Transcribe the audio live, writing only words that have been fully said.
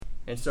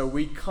And so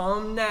we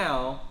come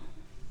now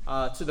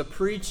to the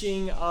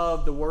preaching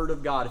of the Word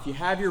of God. If you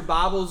have your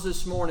Bibles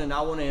this morning,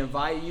 I want to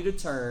invite you to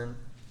turn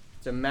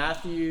to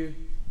Matthew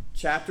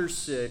chapter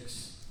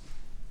 6,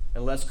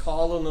 and let's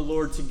call on the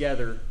Lord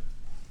together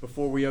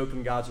before we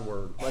open God's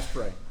Word. Let's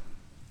pray.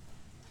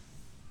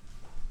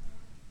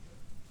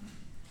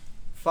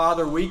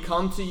 Father, we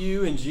come to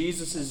you in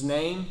Jesus'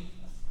 name.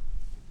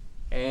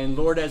 And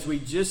Lord, as we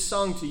just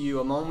sung to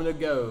you a moment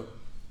ago,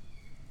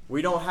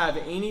 we don't have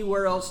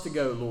anywhere else to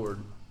go, Lord,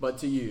 but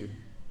to you.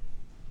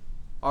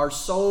 Our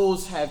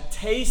souls have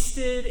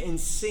tasted and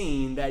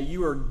seen that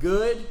you are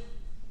good,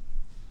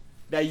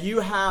 that you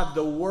have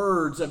the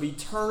words of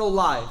eternal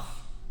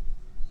life,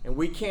 and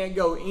we can't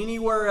go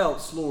anywhere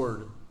else,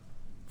 Lord,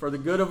 for the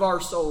good of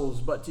our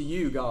souls, but to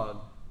you, God.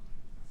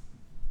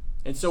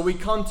 And so we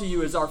come to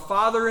you as our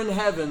Father in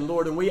heaven,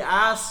 Lord, and we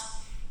ask,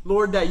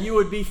 Lord, that you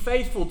would be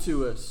faithful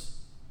to us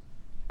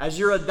as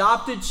your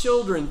adopted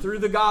children through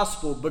the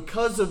gospel,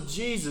 because of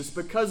Jesus,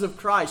 because of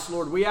Christ.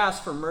 Lord, we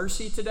ask for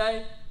mercy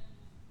today.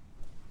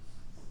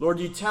 Lord,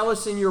 you tell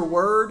us in your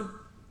word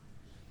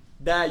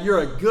that you're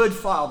a good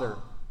Father,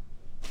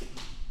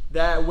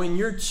 that when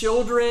your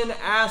children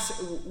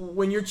ask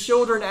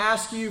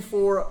you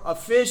for a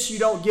fish, you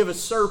don't give a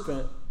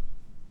serpent.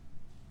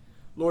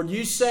 Lord,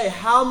 you say,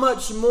 how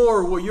much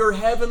more will your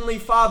heavenly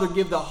Father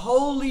give the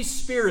Holy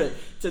Spirit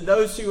to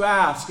those who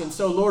ask? And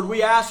so, Lord,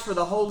 we ask for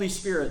the Holy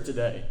Spirit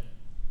today.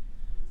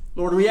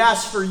 Lord, we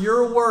ask for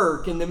your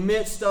work in the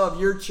midst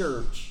of your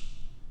church.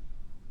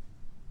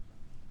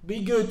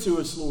 Be good to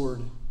us,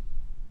 Lord.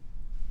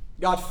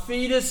 God,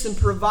 feed us and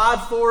provide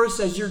for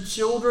us as your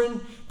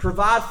children.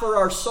 Provide for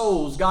our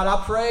souls. God,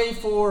 I pray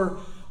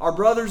for our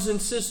brothers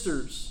and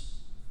sisters.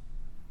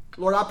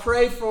 Lord, I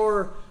pray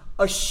for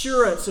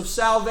assurance of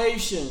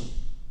salvation,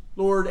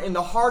 Lord, in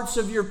the hearts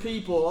of your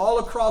people all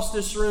across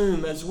this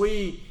room as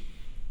we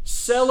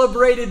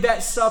celebrated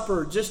that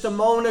supper just a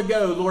moment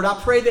ago. Lord, I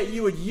pray that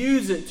you would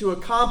use it to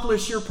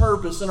accomplish your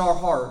purpose in our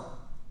heart,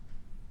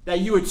 that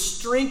you would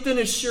strengthen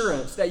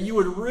assurance, that you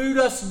would root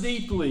us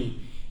deeply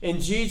in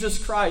Jesus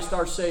Christ,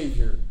 our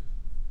Savior.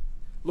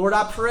 Lord,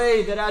 I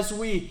pray that as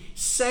we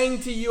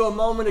sang to you a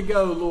moment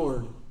ago,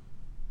 Lord,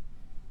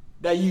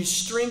 that you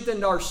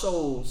strengthened our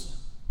souls,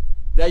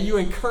 that you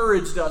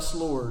encouraged us,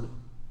 Lord.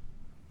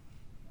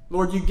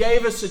 Lord, you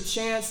gave us a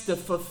chance to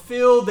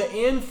fulfill the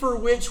end for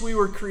which we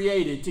were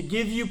created, to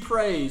give you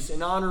praise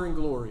and honor and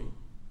glory.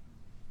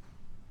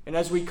 And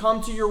as we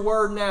come to your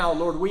word now,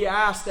 Lord, we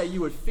ask that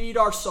you would feed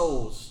our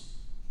souls,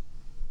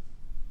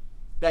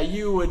 that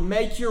you would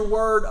make your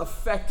word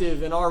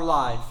effective in our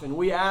life. And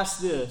we ask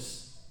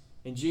this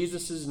in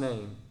Jesus'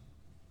 name.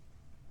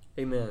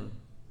 Amen.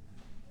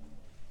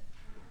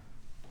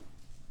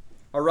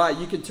 All right,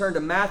 you can turn to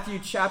Matthew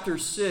chapter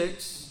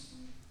 6.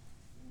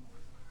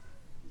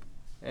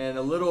 And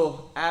a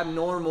little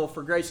abnormal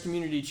for Grace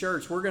Community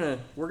Church, we're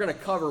gonna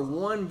cover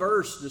one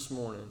verse this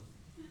morning.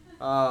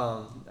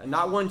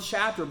 Not one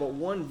chapter, but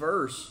one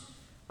verse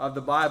of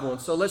the Bible.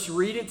 And so let's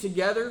read it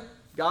together.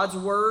 God's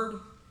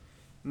Word,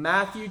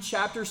 Matthew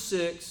chapter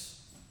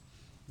 6,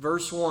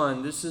 verse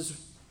 1. This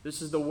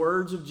is the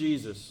words of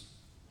Jesus.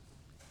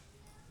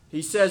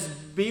 He says,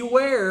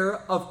 beware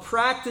of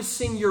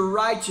practicing your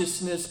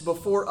righteousness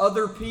before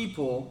other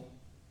people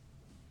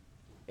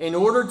in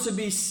order to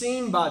be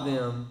seen by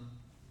them,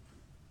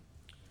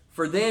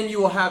 for then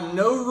you will have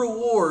no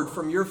reward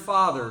from your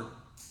Father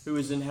who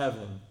is in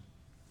heaven.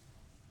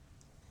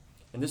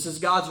 And this is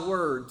God's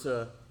word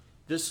to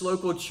this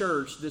local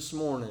church this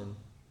morning.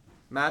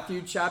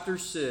 Matthew chapter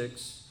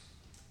 6,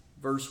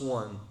 verse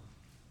 1.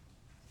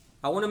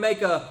 I want to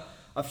make a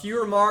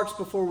few remarks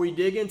before we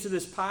dig into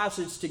this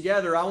passage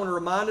together. I want to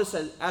remind us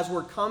as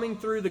we're coming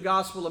through the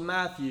Gospel of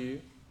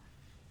Matthew,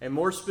 and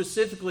more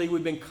specifically,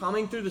 we've been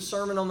coming through the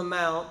Sermon on the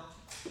Mount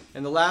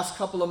in the last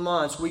couple of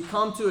months. We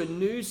come to a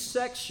new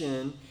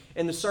section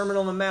in the Sermon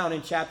on the Mount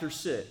in chapter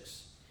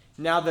 6.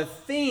 Now the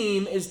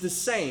theme is the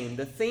same.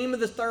 The theme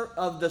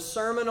of the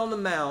Sermon on the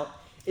Mount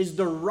is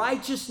the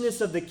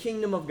righteousness of the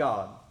kingdom of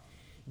God.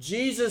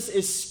 Jesus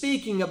is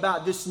speaking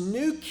about this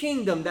new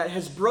kingdom that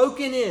has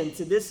broken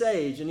into this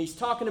age, and he's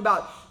talking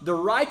about the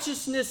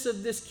righteousness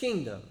of this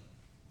kingdom,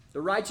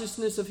 the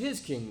righteousness of his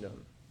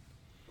kingdom.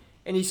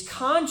 And he's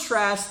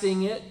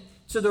contrasting it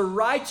to the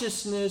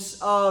righteousness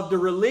of the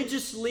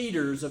religious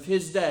leaders of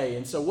his day.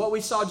 And so what we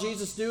saw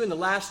Jesus do in the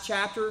last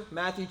chapter,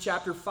 Matthew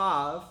chapter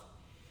 5,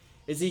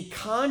 is he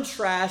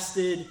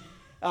contrasted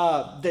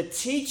the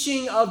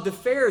teaching of the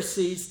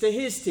Pharisees to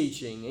his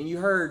teaching. And you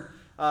heard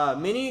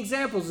many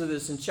examples of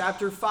this in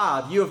chapter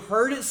 5. You have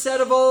heard it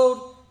said of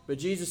old, but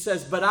Jesus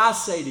says, but I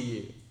say to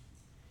you.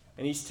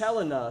 And he's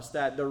telling us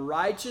that the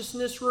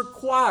righteousness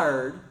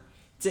required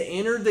to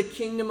enter the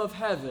kingdom of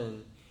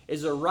heaven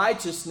is a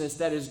righteousness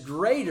that is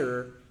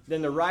greater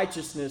than the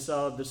righteousness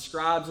of the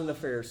scribes and the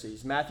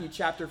Pharisees. Matthew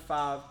chapter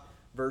 5,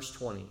 verse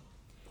 20.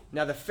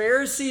 Now the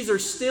Pharisees are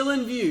still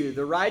in view.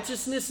 The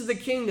righteousness of the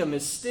kingdom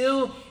is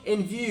still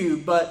in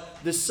view, but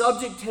the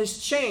subject has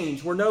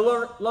changed. We're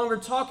no longer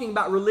talking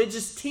about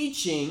religious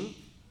teaching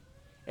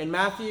In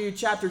Matthew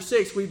chapter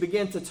 6, we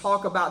begin to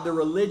talk about the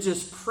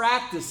religious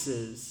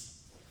practices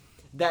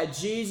that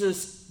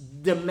Jesus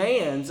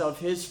demands of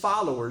his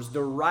followers,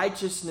 the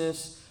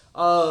righteousness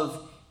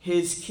of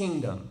his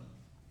kingdom.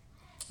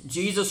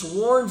 Jesus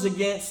warns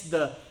against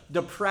the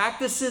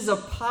practices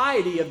of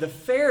piety of the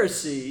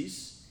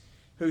Pharisees,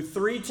 who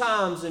 3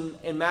 times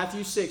in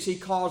Matthew 6 he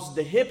calls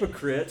the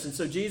hypocrites. And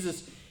so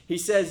Jesus, he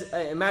says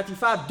in Matthew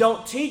 5,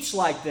 don't teach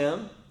like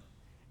them.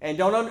 And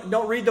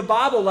don't read the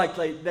Bible like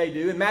they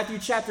do. In Matthew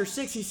chapter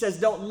 6, he says,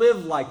 don't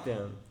live like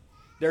them.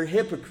 They're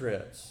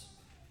hypocrites.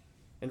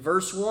 And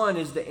verse 1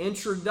 is the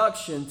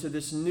introduction to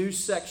this new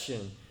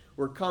section.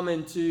 We're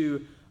coming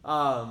to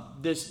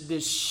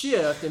this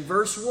shift. And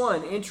verse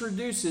 1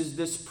 introduces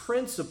this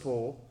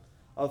principle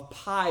of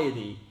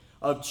piety,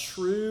 of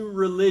true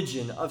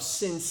religion, of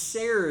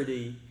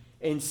sincerity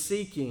in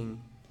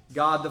seeking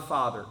God the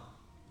Father.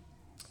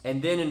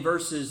 And then in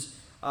verses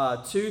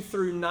 2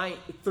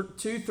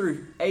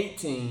 through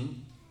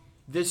 18,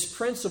 this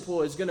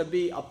principle is going to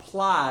be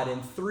applied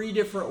in 3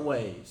 different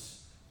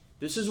ways.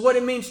 This is what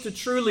it means to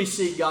truly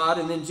seek God.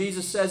 And then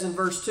Jesus says in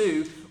verse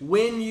 2,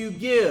 when you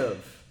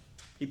give,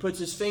 he puts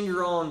his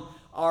finger on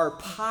our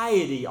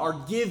piety, our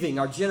giving,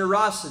 our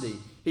generosity.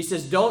 He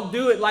says, don't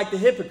do it like the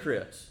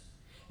hypocrites.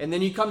 And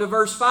then you come to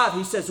verse 5,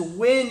 he says,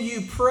 when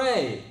you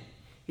pray,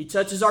 he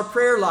touches our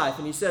prayer life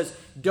and he says,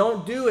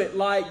 don't do it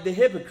like the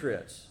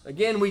hypocrites.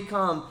 Again, we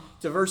come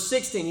to verse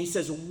 16, he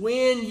says,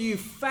 when you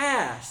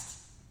fast,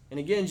 and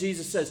again,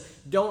 Jesus says,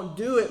 don't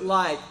do it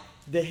like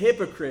the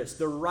hypocrites.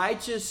 The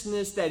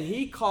righteousness that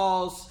he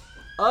calls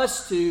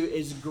us to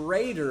is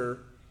greater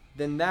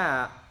than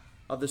that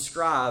of the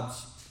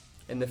scribes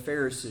and the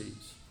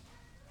Pharisees.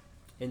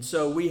 And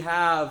so we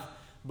have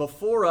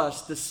before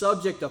us the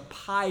subject of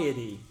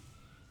piety,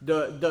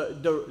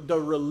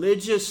 the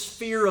religious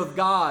fear of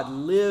God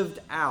lived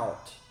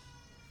out.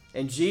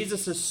 And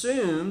Jesus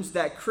assumes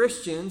that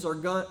Christians are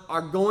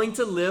going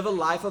to live a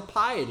life of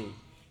piety.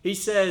 He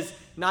says,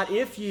 not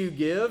if you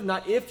give,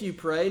 not if you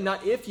pray,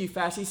 not if you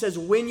fast. He says,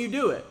 when you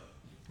do it.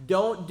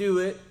 Don't do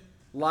it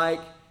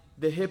like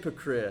the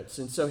hypocrites.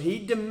 And so he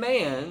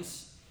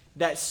demands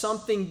that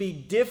something be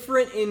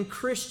different in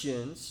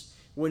Christians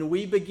when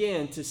we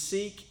begin to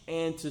seek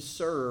and to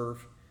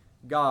serve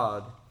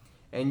God.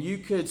 And you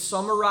could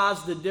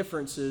summarize the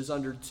differences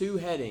under 2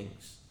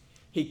 headings.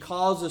 He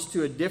calls us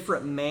to a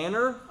different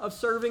manner of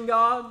serving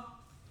God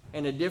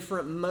and a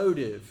different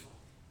motive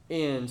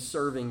in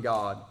serving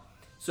God.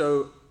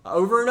 So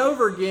over and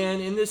over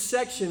again in this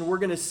section, we're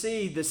going to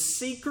see the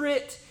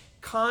secret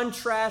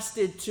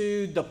contrasted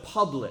to the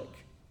public.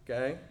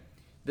 Okay?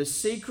 The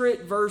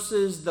secret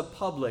versus the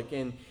public.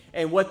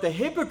 And what the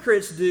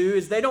hypocrites do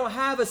is they don't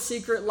have a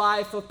secret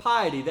life of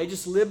piety. They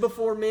just live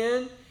before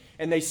men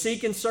and they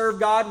seek and serve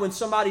God when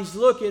somebody's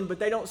looking, but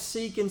they don't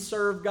seek and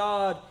serve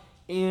God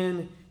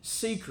in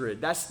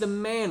secret. That's the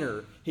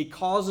manner. He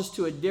calls us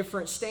to a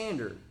different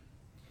standard.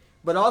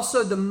 But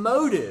also the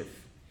motive.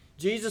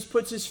 Jesus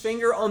puts his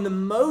finger on the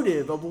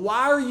motive of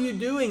why are you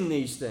doing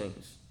these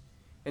things?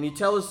 And he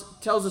tells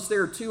us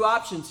there are 2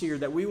 options here,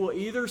 that we will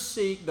either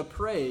seek the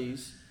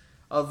praise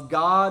of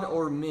God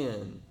or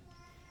men.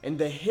 And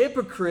the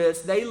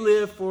hypocrites, they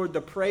live for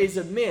the praise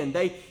of men.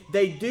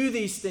 They do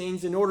these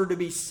things in order to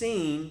be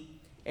seen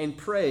and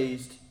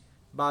praised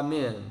by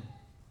men.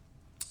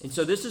 And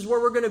so this is where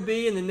we're going to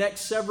be in the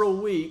next several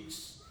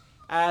weeks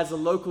as a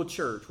local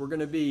church. We're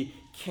going to be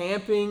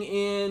camping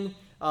in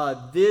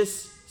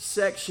this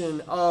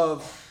section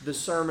of the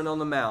Sermon on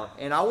the Mount.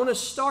 And I want to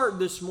start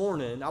this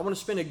morning, I want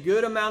to spend a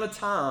good amount of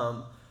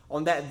time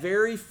on that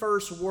very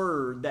first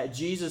word that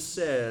Jesus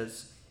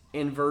says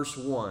in verse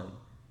 1.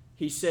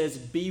 He says,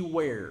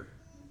 beware.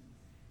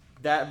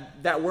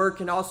 That word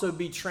can also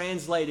be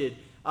translated,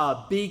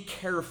 be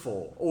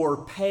careful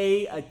or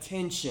pay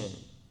attention.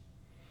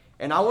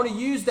 And I want to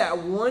use that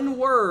one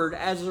word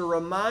as a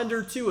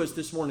reminder to us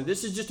this morning.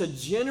 This is just a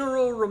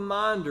general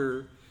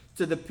reminder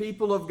to the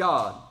people of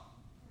God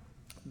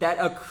that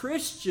a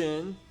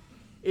Christian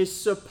is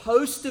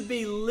supposed to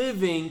be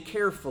living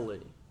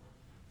carefully.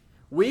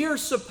 We're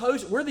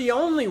the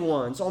only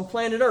ones on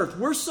planet Earth.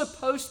 We're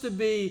supposed to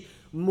be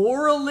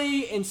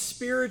morally and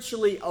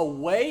spiritually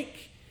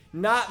awake,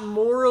 not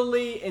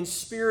morally and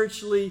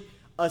spiritually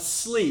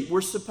asleep.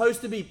 We're supposed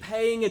to be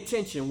paying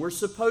attention. We're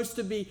supposed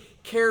to be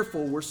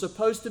careful. We're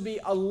supposed to be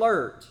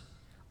alert,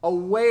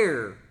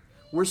 aware.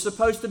 We're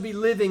supposed to be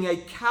living a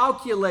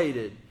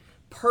calculated,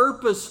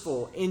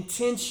 purposeful,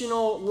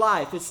 intentional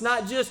life. It's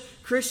not just,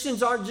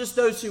 Christians aren't just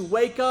those who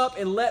wake up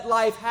and let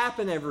life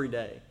happen every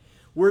day.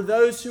 We're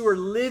those who are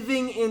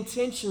living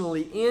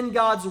intentionally in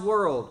God's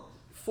world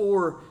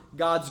for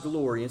God's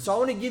glory. And so I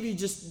want to give you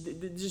just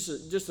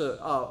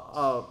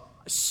a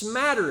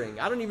smattering,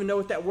 I don't even know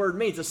what that word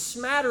means, a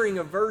smattering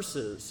of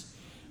verses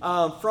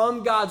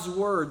from God's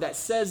word that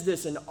says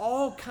this in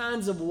all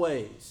kinds of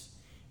ways.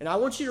 And I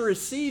want you to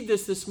receive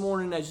this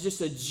morning as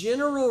just a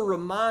general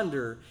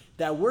reminder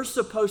that we're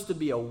supposed to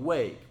be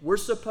awake. We're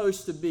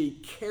supposed to be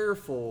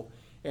careful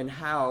in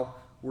how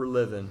we're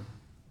living.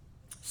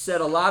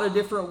 Said a lot of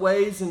different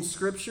ways in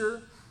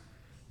Scripture.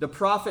 the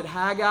prophet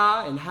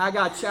Haggai, in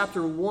Haggai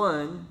chapter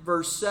 1,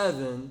 verse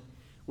 7,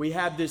 we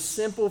have this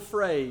simple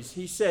phrase.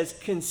 He says,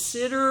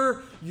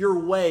 consider your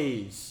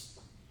ways.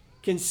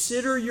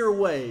 Consider your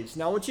ways.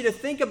 Now I want you to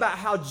think about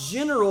how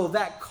general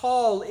that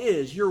call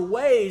is. Your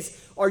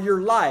ways are your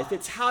life.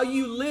 It's how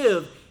you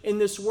live in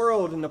this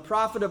world. And the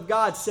prophet of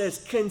God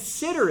says,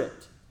 consider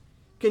it.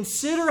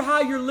 Consider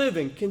how you're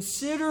living.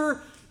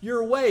 Consider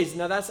your ways.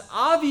 Now that's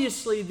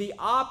obviously the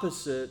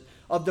opposite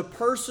of the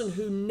person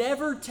who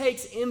never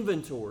takes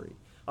inventory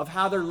of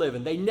how they're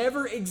living. They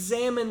never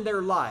examine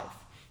their life.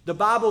 The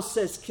Bible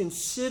says,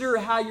 consider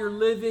how you're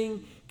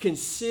living,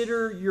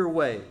 consider your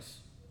ways.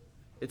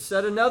 It's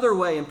said another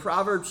way in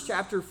Proverbs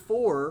chapter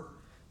 4,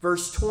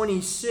 verse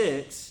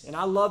 26, and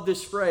I love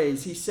this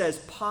phrase. He says,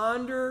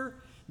 ponder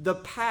the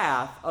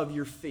path of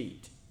your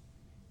feet.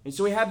 And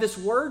so we have this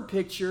word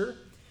picture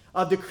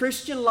of the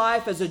Christian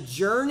life as a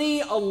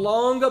journey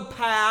along a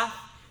path.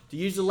 To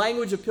use the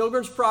language of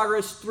Pilgrim's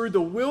Progress, through the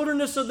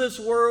wilderness of this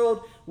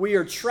world, we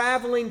are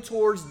traveling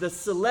towards the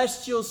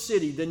celestial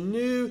city, the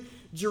new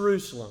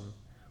Jerusalem.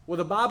 Well,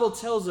 the Bible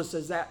tells us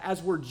is that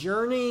as we're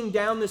journeying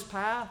down this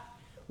path,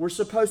 we're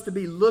supposed to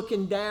be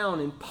looking down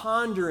and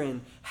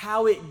pondering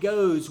how it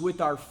goes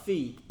with our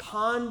feet.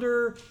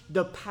 Ponder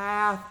the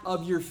path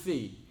of your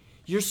feet.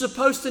 You're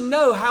supposed to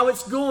know how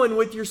it's going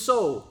with your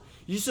soul.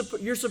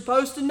 You're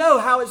supposed to know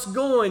how it's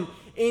going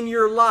in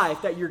your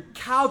life, that you're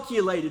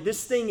calculated.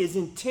 This thing is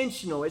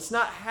intentional. It's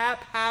not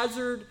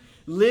haphazard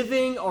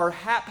living or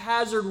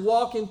haphazard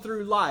walking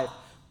through life.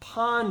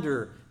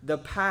 Ponder the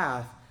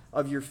path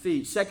of your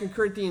feet. 2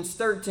 Corinthians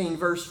 13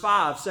 verse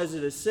 5 says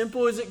it as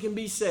simple as it can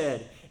be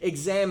said.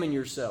 Examine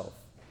yourself.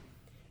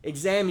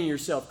 Examine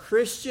yourself.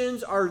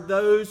 Christians are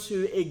those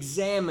who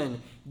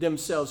examine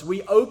themselves.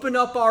 We open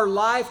up our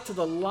life to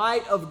the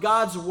light of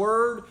God's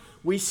Word.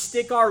 We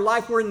stick our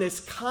life. We're in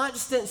this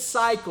constant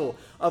cycle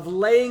of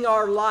laying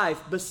our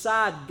life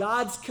beside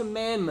God's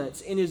commandments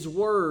in His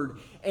Word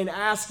and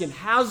asking,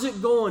 how's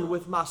it going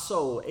with my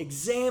soul?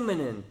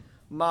 Examining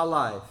my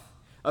life.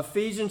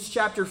 Ephesians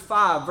chapter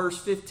 5, verse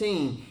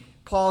 15,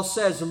 Paul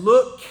says,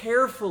 look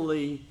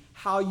carefully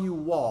how you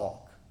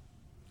walk.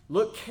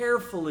 Look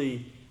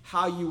carefully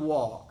how you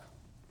walk.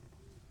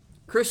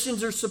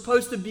 Christians are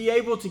supposed to be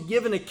able to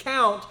give an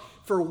account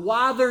for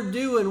why they're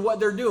doing what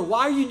they're doing.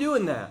 Why are you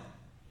doing that?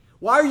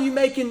 Why are you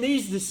making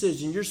these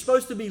decisions? You're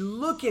supposed to be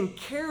looking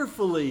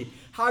carefully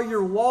how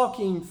you're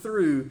walking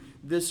through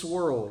this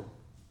world.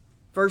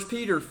 1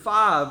 Peter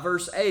 5,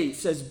 verse 8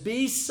 says,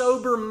 be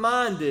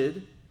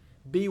sober-minded,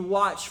 be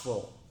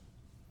watchful.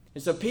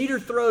 And so Peter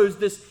throws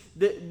this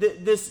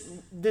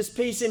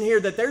piece in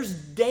here that there's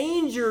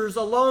dangers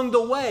along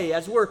the way.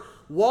 As we're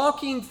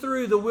walking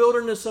through the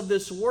wilderness of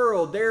this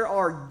world, there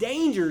are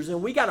dangers,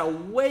 and we got to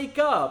wake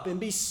up and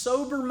be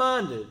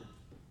sober-minded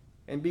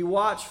and be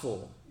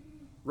watchful.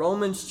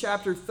 Romans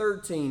chapter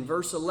 13,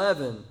 verse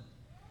 11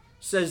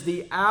 says,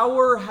 the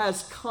hour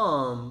has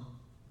come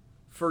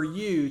for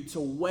you to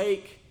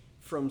wake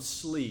from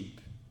sleep.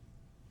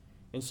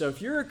 And so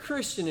if you're a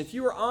Christian, if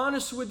you are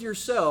honest with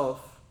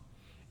yourself,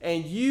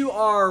 and you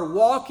are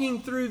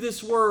walking through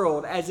this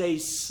world as a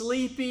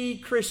sleepy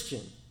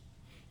Christian,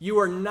 you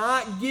are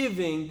not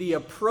giving the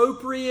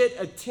appropriate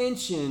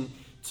attention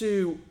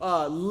to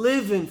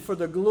living for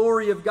the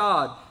glory of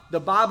God. The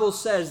Bible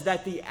says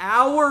that the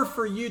hour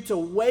for you to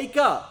wake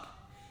up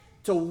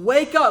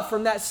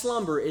from that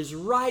slumber is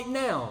right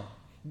now.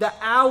 The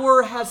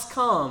hour has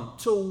come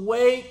to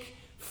wake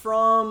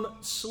from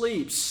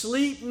sleep.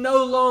 Sleep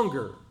no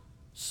longer.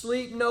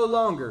 Sleep no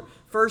longer.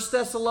 1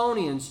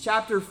 Thessalonians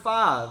chapter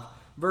 5,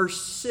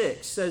 verse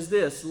 6 says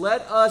this,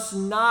 let us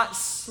not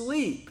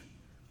sleep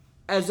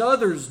as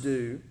others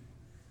do,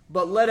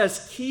 but let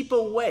us keep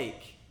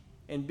awake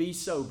and be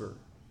sober.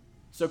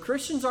 So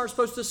Christians aren't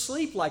supposed to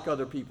sleep like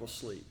other people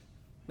sleep.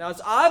 Now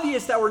it's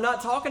obvious that we're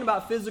not talking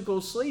about physical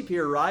sleep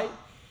here, right?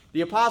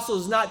 The apostle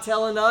is not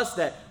telling us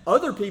that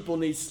other people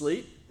need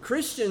sleep.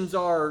 Christians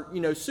are,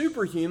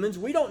 superhumans.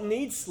 We don't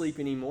need sleep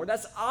anymore.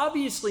 That's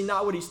obviously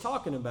not what he's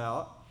talking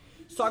about.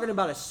 He's talking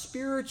about a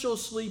spiritual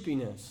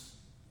sleepiness,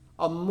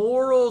 a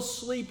moral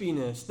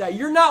sleepiness, that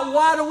you're not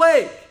wide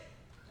awake.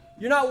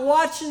 You're not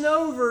watching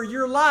over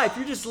your life.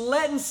 You're just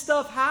letting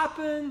stuff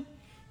happen.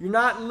 You're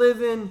not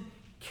living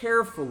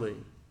carefully.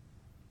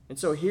 And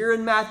so here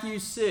in Matthew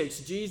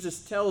 6,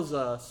 Jesus tells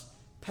us,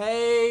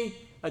 pay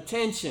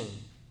attention.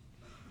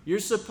 You're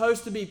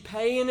supposed to be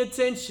paying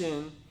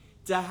attention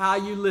to how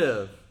you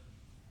live.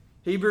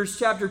 Hebrews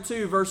chapter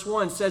 2, verse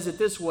 1 says it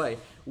this way,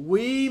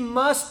 we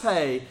must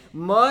pay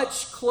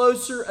much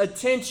closer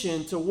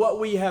attention to what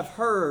we have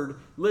heard,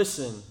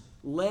 listen,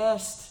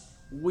 lest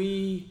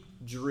we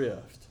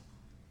drift.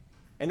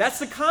 And that's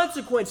the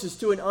consequences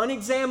to an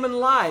unexamined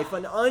life,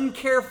 an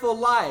uncareful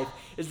life.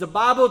 As the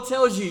Bible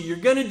tells you, you're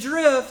going to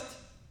drift.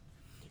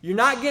 You're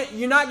not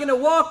going to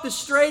walk the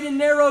straight and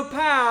narrow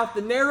path,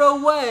 the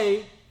narrow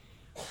way.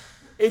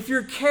 If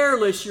you're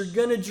careless, you're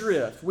going to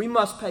drift. We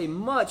must pay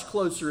much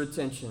closer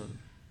attention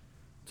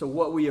to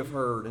what we have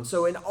heard. And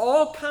so in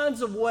all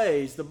kinds of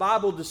ways, the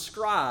Bible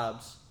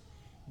describes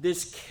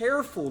this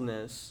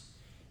carefulness,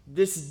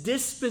 this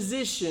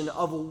disposition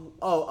of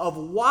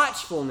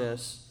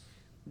watchfulness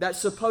that's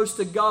supposed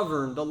to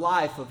govern the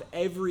life of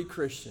every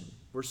Christian.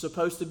 We're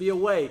supposed to be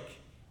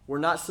awake. We're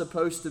not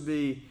supposed to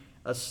be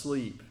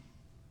asleep.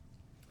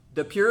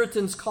 The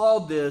Puritans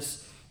called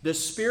this the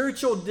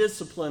spiritual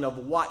discipline of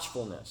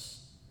watchfulness.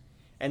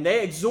 And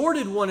they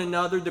exhorted one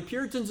another, the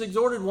Puritans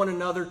exhorted one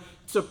another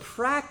to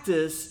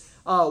practice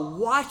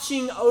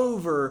watching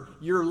over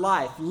your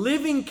life,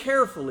 living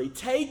carefully,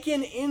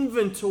 taking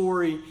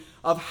inventory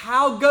of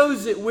how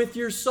goes it with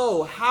your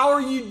soul. How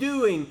are you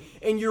doing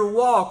in your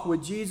walk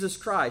with Jesus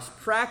Christ?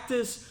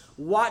 Practice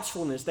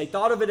watchfulness. They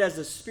thought of it as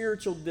a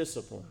spiritual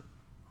discipline.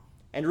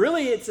 And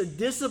really, it's a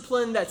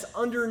discipline that's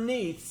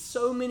underneath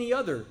so many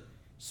other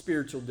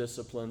spiritual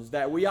disciplines,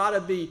 that we ought to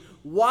be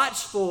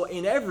watchful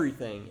in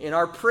everything. In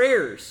our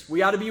prayers,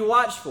 we ought to be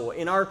watchful.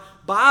 In our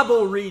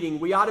Bible reading,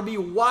 we ought to be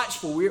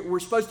watchful. We're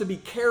supposed to be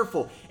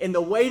careful. In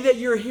the way that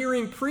you're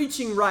hearing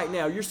preaching right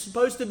now, you're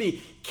supposed to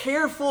be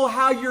careful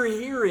how you're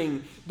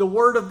hearing the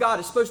Word of God.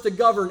 It's supposed to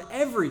govern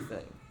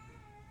everything.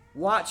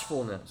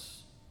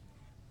 Watchfulness.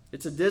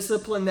 It's a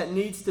discipline that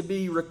needs to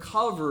be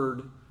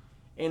recovered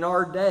in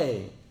our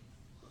day.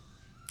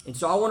 And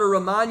so I want to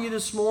remind you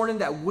this morning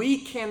that we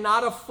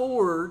cannot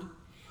afford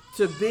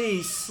to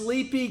be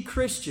sleepy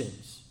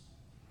Christians.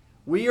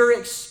 We are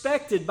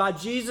expected by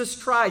Jesus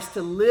Christ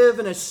to live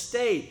in a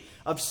state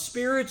of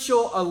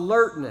spiritual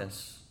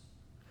alertness,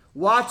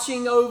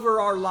 watching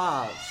over our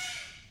lives,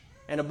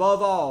 and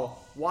above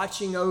all,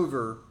 watching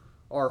over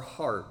our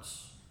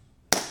hearts.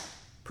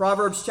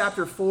 Proverbs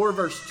chapter 4,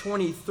 verse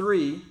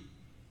 23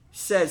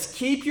 says,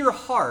 "Keep your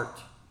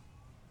heart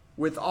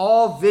with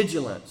all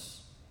vigilance,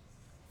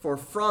 for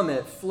from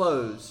it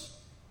flows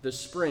the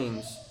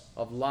springs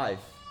of life."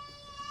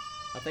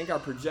 I think our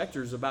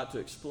projector is about to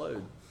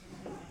explode.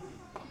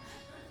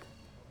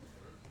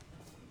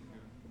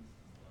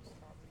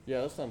 Yeah,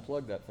 let's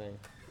unplug that thing.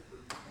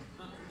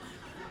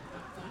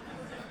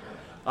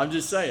 I'm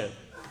just saying.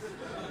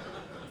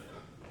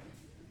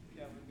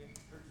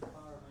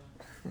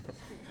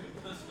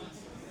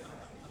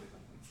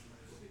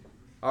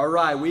 All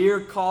right, we are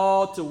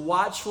called to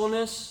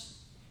watchfulness.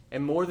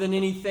 And more than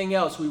anything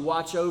else, we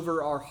watch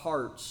over our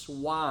hearts.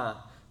 Why?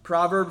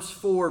 Proverbs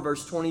 4,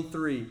 verse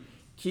 23.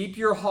 "Keep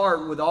your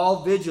heart with all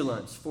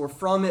vigilance, for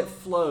from it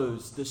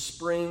flows the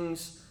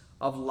springs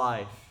of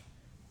life."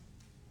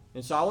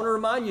 And so I want to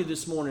remind you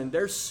this morning,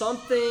 there's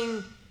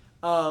something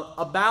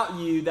about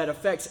you that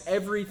affects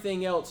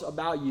everything else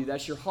about you.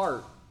 That's your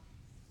heart.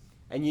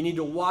 And you need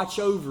to watch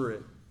over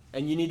it.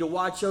 And you need to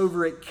watch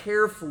over it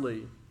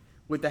carefully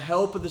with the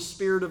help of the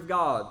Spirit of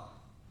God.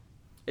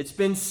 It's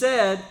been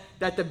said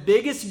that the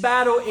biggest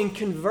battle in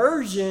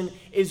conversion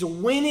is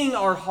winning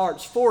our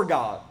hearts for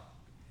God.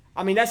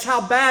 I mean, that's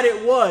how bad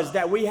it was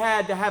that we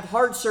had to have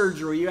heart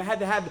surgery. You had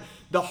to have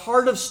the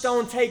heart of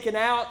stone taken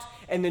out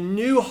and the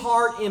new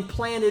heart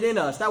implanted in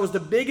us. That was the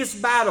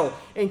biggest battle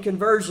in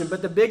conversion.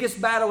 But the biggest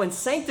battle in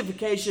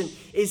sanctification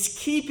is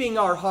keeping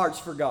our hearts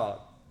for God.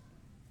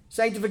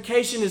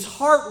 Sanctification is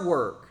heart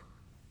work.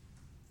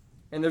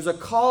 And there's a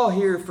call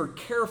here for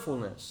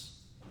carefulness,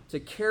 to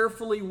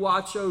carefully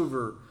watch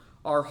over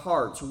our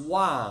hearts.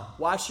 Why?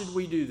 Why should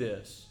we do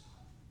this?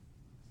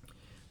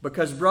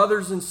 Because,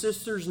 brothers and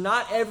sisters,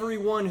 not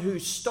everyone who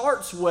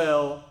starts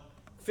well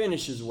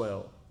finishes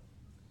well.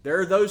 There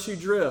are those who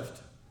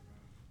drift.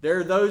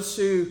 There are those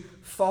who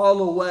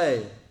fall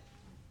away.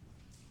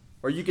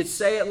 Or you could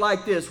say it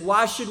like this: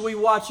 why should we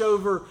watch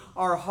over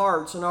our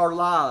hearts and our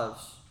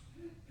lives?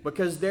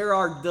 Because there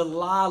are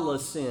Delilah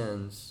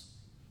sins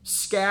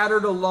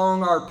scattered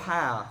along our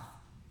path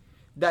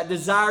that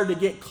desire to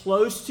get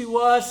close to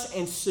us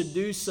and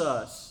seduce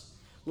us.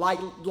 Like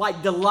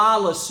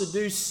Delilah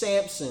seduced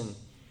Samson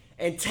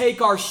and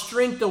take our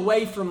strength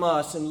away from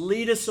us and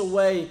lead us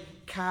away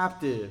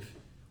captive.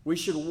 We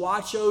should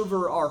watch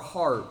over our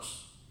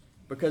hearts,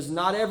 because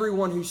not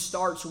everyone who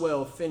starts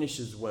well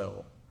finishes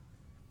well.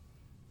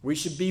 We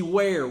should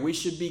beware. We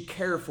should be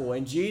careful.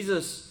 And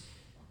Jesus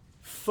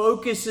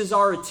focuses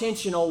our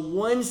attention on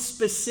one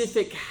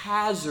specific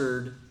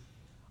hazard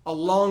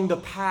along the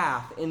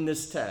path in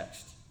this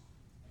text.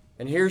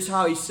 And here's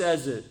how he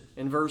says it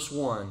in verse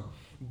 1.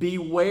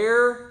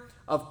 "Beware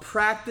of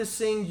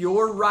practicing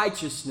your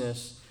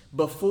righteousness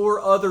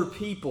before other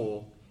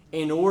people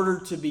in order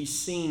to be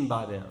seen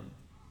by them."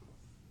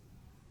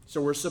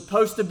 So we're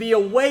supposed to be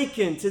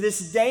awakened to this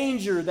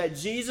danger that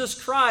Jesus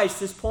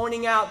Christ is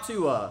pointing out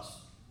to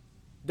us.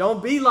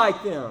 Don't be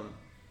like them.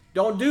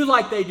 Don't do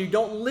like they do.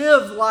 Don't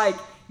live like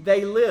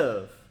they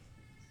live.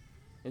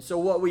 And so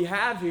what we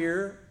have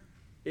here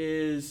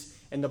is,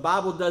 and the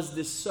Bible does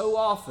this so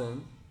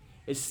often,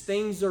 is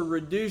things are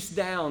reduced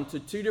down to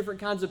two different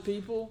kinds of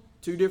people,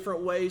 two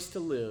different ways to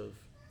live.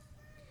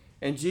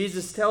 And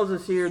Jesus tells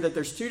us here that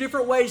there's two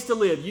different ways to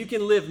live. You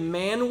can live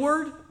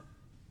manward.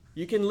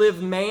 You can live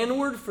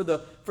manward for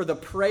the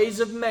praise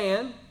of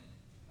man.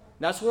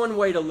 That's one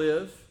way to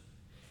live.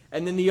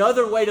 And then the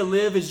other way to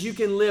live is you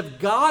can live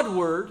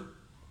Godward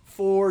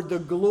for the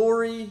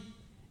glory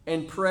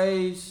and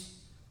praise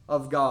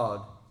of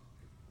God.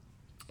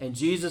 And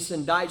Jesus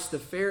indicts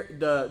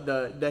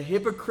the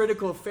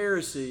hypocritical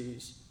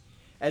Pharisees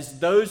as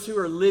those who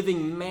are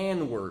living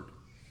manward.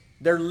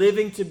 They're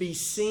living to be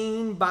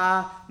seen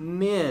by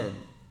men.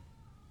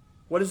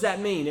 What does that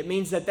mean? It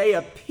means that they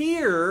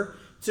appear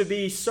to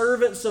be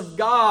servants of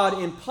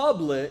God in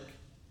public,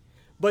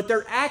 but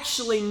they're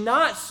actually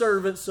not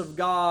servants of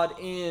God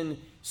in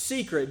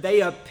secret.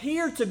 They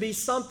appear to be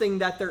something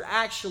that they're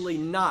actually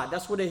not.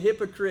 That's what a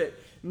hypocrite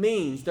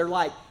means. They're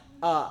like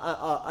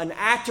an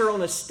actor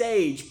on a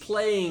stage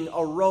playing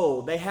a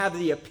role. They have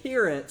the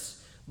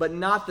appearance, but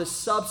not the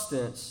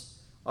substance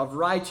of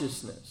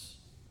righteousness.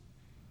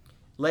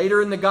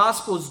 Later in the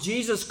Gospels,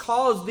 Jesus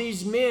calls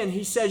these men,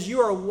 he says, you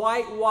are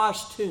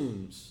whitewashed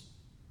tombs.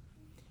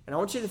 And I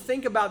want you to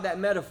think about that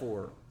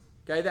metaphor,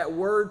 okay, that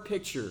word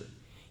picture.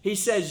 He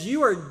says,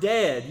 you are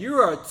dead. You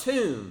are a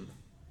tomb.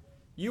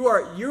 You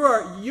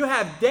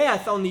have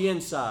death on the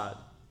inside.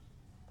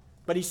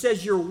 But he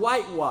says you're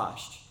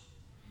whitewashed.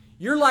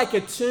 You're like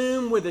a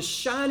tomb with a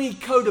shiny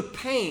coat of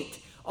paint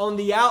on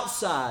the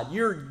outside.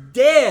 You're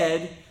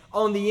dead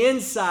on the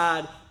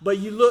inside, but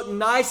you look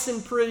nice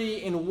and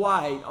pretty and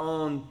white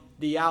on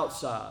the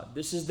outside.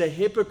 This is the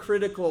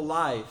hypocritical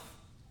life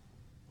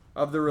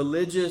of the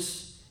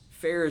religious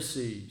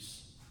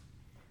Pharisees.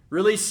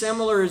 Really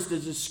similar is the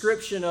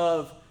description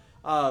of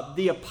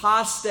the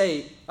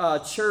apostate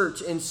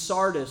church in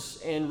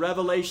Sardis in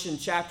Revelation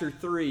chapter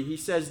 3. He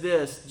says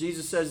this,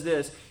 Jesus says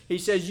this, he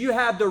says, you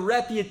have the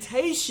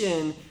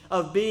reputation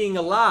of being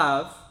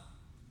alive,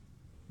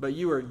 but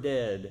you are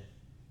dead.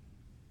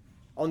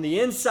 On the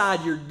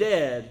inside, you're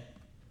dead.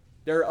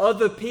 There are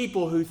other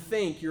people who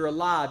think you're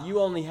alive. You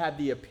only have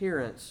the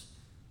appearance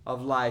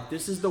of life.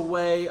 This is the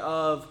way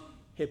of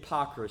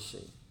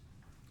hypocrisy.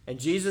 And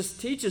Jesus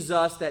teaches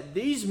us that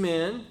these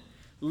men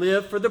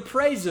live for the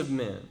praise of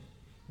men.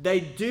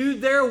 They do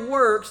their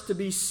works to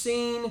be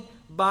seen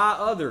by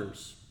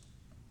others.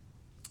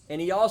 And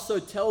he also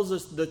tells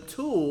us the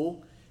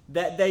tool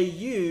that they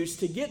use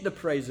to get the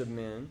praise of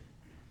men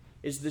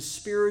is the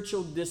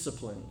spiritual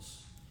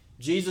disciplines.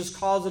 Jesus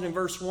calls it in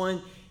verse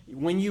 1,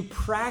 when you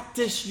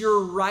practice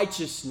your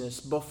righteousness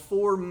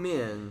before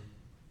men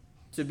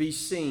to be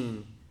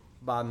seen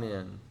by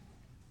men.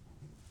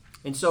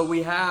 And so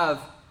we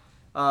have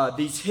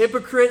these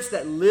hypocrites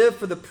that live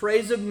for the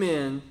praise of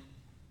men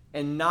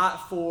and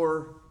not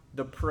for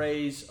the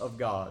praise of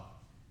God.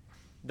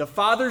 The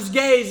Father's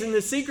gaze in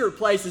the secret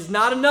place is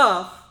not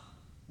enough.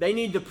 They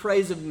need the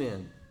praise of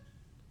men.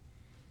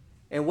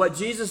 And what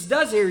Jesus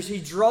does here is he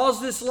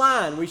draws this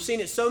line. We've seen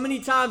it so many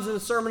times in the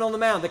Sermon on the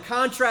Mount, the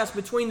contrast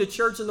between the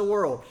church and the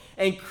world.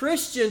 And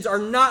Christians are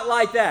not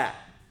like that.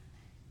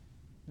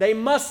 They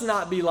must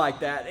not be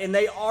like that, and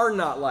they are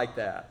not like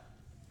that.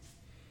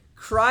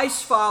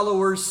 Christ's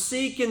followers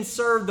seek and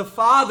serve the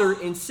Father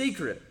in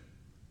secret.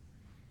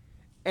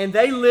 And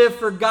they live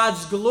for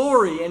God's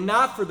glory and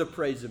not for the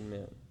praise of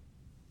men.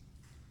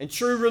 And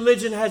true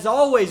religion has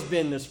always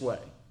been this way.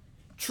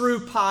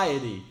 True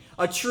piety,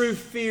 a true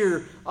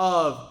fear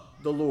of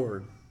the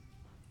Lord.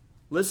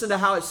 Listen to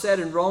how it's said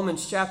in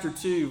Romans chapter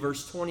 2,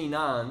 verse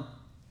 29.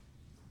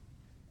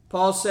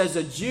 Paul says,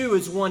 a Jew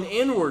is one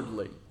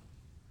inwardly,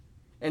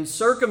 and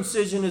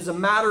circumcision is a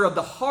matter of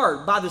the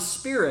heart, by the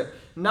Spirit,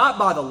 not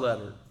by the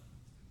letter.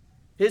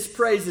 His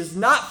praise is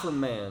not from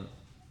man,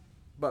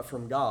 but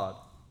from God.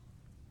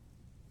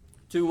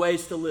 Two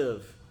ways to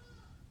live,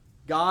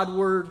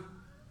 Godward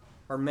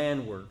or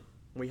manward.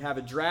 We have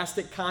a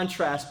drastic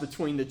contrast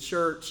between the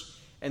church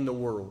and the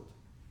world.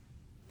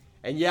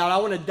 And yet I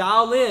want to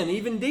dial in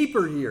even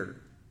deeper here.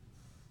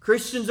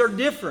 Christians are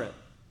different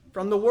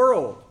from the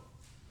world.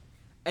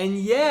 And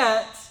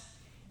yet,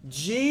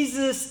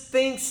 Jesus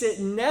thinks it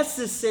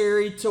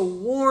necessary to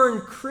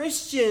warn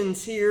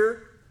Christians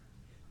here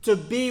to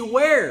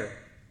beware,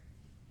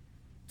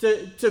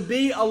 to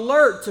be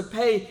alert, to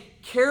pay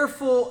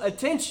careful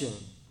attention.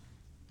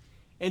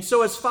 And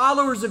so as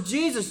followers of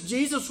Jesus,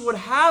 Jesus would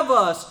have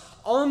us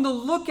on the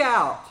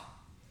lookout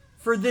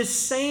for this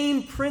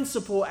same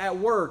principle at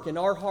work in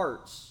our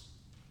hearts.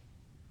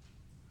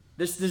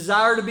 This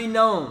desire to be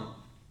known,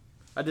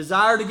 a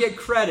desire to get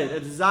credit, a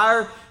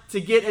desire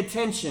to get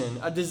attention,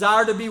 a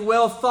desire to be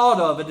well thought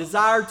of, a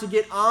desire to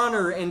get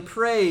honor and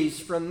praise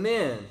from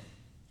men.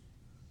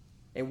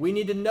 And we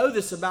need to know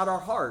this about our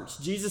hearts.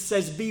 Jesus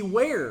says,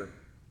 beware,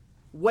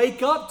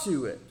 wake up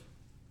to it.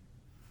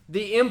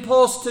 The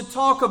impulse to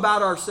talk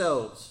about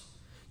ourselves,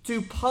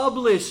 to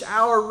publish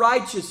our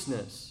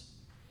righteousness,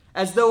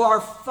 as though our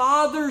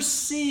Father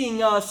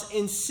seeing us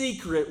in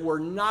secret were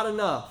not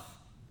enough.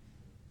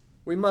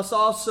 We must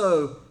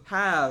also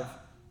have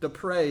the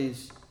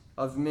praise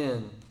of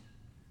men.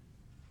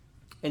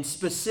 And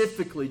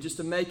specifically, just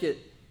to make it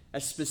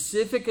as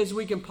specific as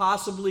we can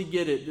possibly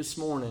get it this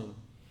morning,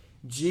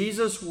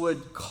 Jesus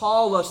would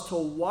call us to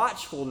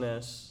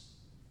watchfulness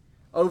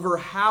over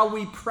how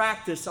we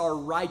practice our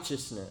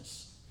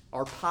righteousness,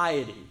 our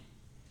piety,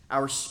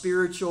 our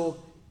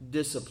spiritual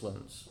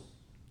disciplines.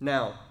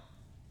 Now,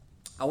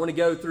 I want to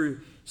go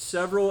through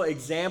several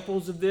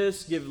examples of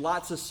this, give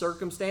lots of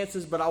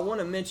circumstances, but I want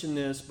to mention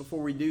this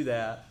before we do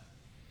that.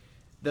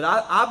 That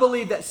I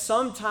believe that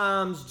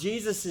sometimes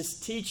Jesus'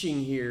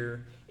 teaching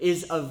here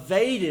is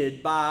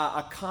evaded by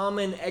a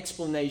common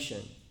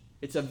explanation.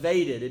 It's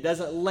evaded. It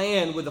doesn't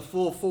land with a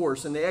full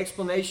force. And the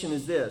explanation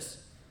is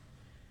this.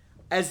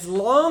 As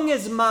long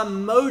as my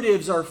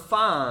motives are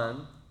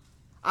fine,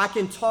 I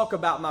can talk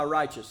about my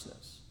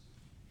righteousness.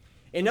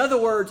 In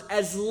other words,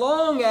 as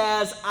long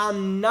as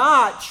I'm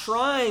not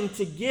trying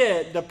to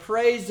get the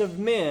praise of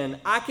men,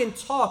 I can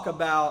talk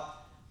about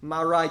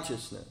my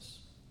righteousness.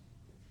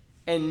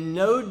 And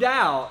no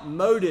doubt,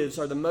 motives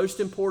are the most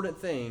important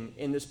thing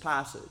in this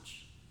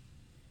passage.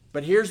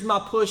 But here's my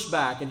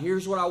pushback, and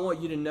here's what I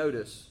want you to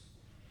notice.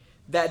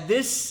 That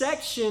this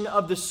section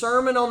of the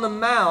Sermon on the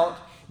Mount,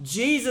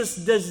 Jesus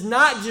does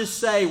not just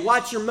say,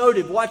 watch your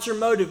motive, watch your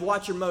motive,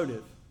 watch your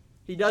motive.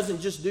 He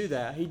doesn't just do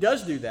that. He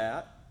does do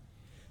that.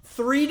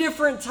 3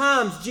 different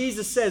times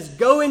Jesus says,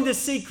 go into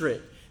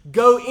secret,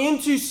 go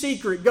into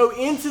secret, go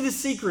into the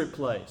secret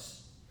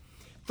place.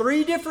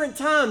 3 different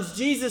times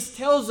Jesus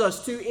tells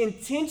us to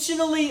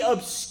intentionally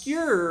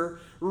obscure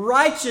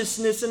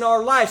righteousness in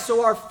our life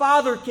so our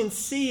Father can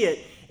see it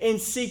in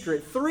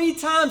secret. 3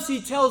 times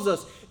he tells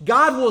us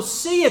God will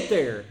see it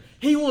there.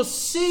 He will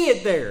see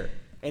it there,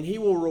 and he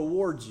will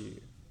reward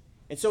you.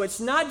 And so it's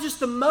not just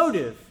the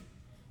motive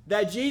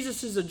that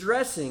Jesus is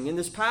addressing in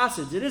this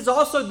passage. It is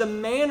also the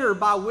manner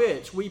by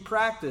which we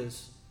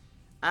practice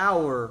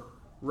our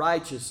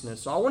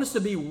righteousness. So I want us to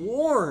be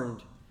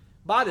warned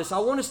by this. I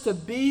want us to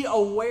be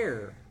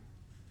aware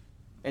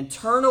and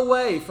turn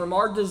away from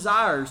our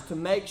desires to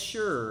make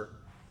sure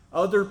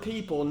other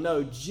people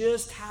know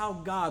just how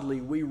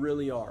godly we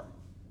really are.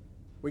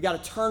 We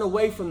got to turn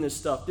away from this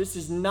stuff. This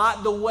is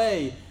not the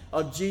way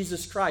of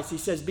Jesus Christ. He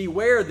says,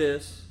 beware of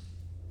this.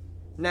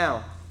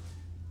 Now,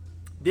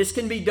 this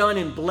can be done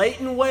in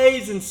blatant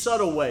ways and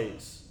subtle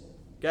ways.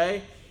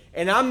 Okay?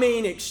 And I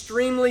mean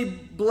extremely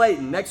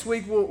blatant. Next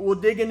week we'll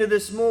dig into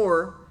this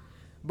more.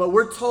 But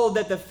we're told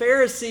that the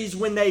Pharisees,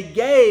 when they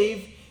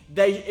gave,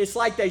 it's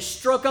like they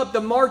struck up the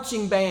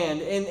marching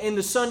band in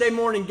the Sunday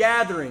morning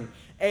gathering.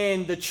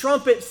 And the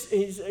trumpets,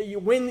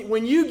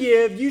 when you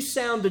give, you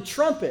sound the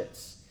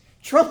trumpets.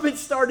 Trumpets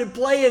started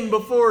playing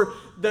before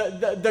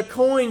the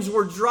coins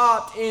were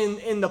dropped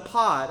in the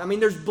pot. I mean,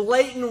 there's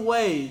blatant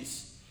ways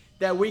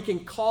that we can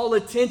call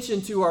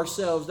attention to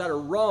ourselves that are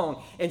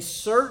wrong. And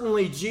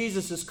certainly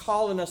Jesus is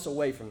calling us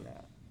away from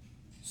that.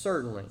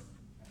 Certainly.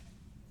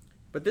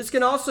 But this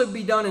can also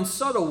be done in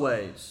subtle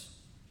ways.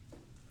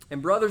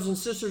 And brothers and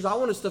sisters, I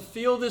want us to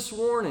feel this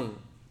warning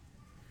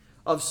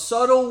of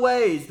subtle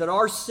ways that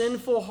our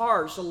sinful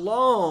hearts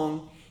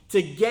long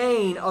to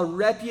gain a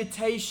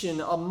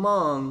reputation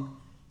among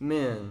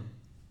men.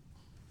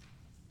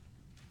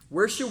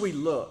 Where should we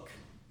look?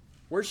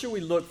 Where should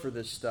we look for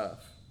this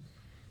stuff?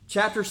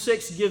 Chapter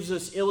 6 gives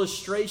us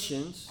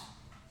illustrations,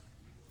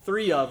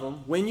 3 of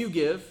them. When you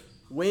give,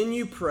 when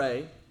you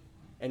pray,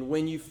 and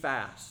when you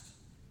fast.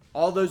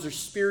 All those are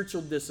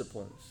spiritual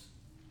disciplines.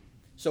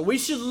 So we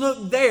should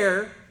look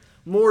there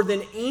more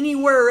than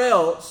anywhere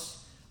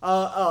else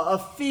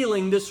of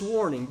feeling this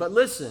warning. But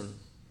listen,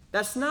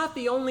 that's not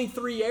the only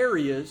 3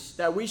 areas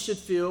that we should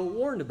feel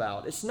warned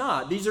about. It's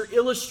not. These are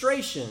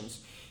illustrations.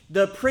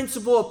 The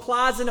principle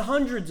applies in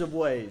hundreds of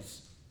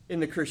ways in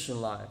the Christian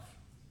life.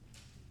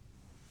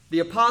 The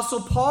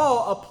Apostle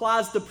Paul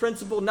applies the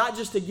principle not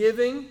just to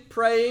giving,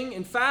 praying,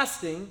 and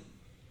fasting.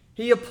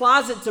 He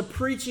applies it to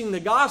preaching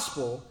the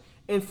gospel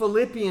in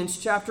Philippians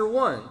chapter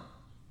 1.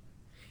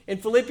 In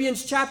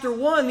Philippians chapter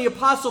 1, the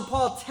Apostle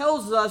Paul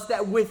tells us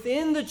that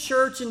within the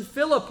church in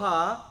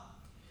Philippi,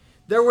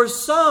 there were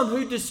some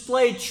who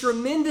displayed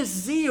tremendous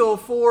zeal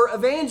for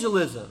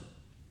evangelism.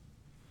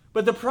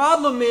 But the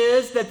problem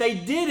is that they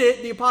did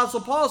it, the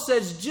Apostle Paul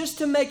says, just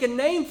to make a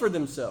name for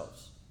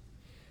themselves.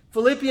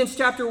 Philippians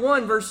chapter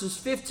 1, verses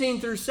 15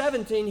 through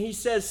 17, he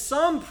says,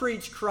 some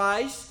preach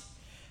Christ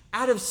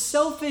out of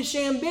selfish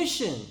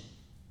ambition.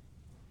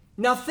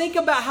 Now think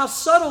about how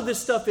subtle this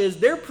stuff is.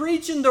 They're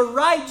preaching the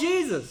right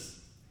Jesus.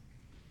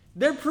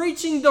 They're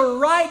preaching the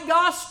right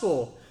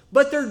gospel.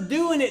 But they're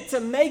doing it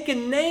to make a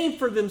name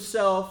for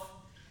themselves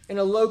in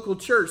a local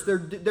church.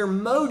 Their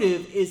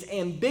motive is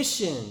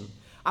ambition.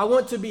 I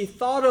want to be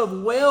thought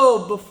of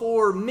well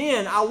before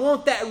men. I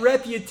want that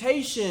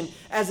reputation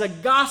as a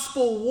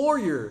gospel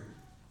warrior.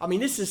 I mean,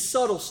 this is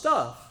subtle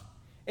stuff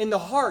in the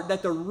heart,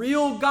 that the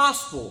real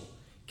gospel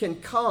can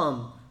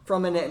come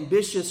from an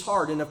ambitious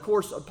heart. And of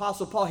course,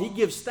 Apostle Paul, he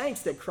gives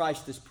thanks that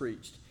Christ is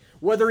preached,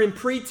 whether in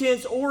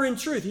pretense or in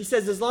truth. He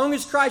says, as long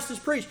as Christ is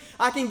preached,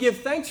 I can give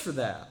thanks for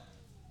that.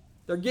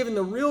 They're giving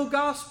the real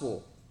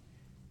gospel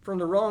from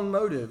the wrong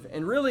motive.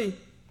 And really,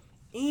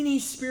 any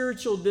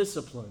spiritual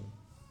discipline,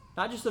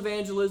 not just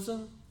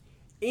evangelism,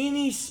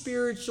 any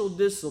spiritual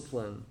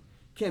discipline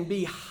can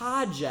be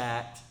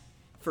hijacked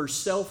for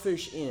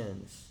selfish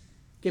ends,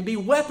 can be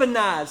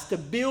weaponized to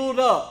build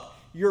up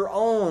your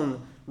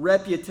own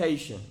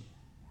reputation.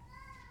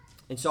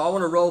 And so I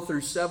want to roll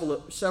through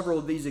several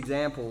of these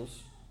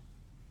examples.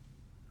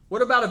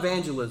 What about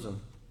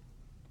evangelism?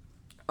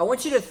 I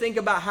want you to think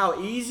about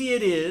how easy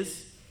it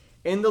is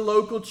in the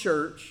local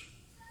church,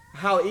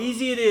 how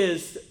easy it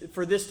is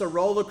for this to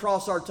roll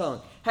across our tongue.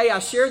 Hey, I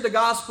shared the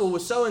gospel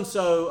with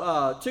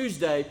so-and-so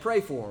Tuesday,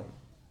 pray for them.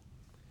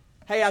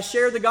 Hey, I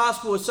shared the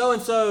gospel with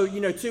so-and-so,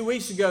 2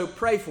 weeks ago,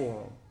 pray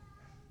for them.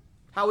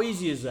 How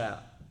easy is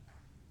that?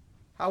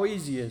 How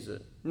easy is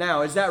it?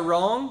 Now, is that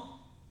wrong?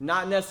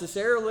 Not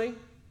necessarily.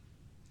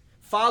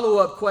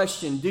 Follow-up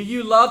question. Do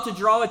you love to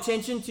draw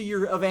attention to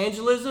your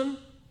evangelism?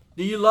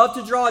 Do you love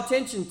to draw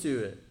attention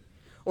to it?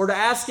 Or to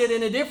ask it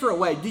in a different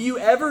way, do you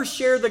ever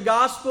share the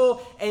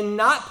gospel and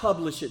not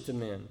publish it to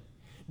men?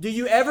 Do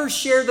you ever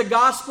share the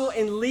gospel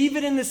and leave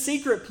it in the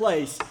secret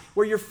place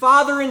where your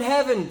Father in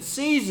heaven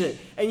sees it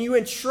and you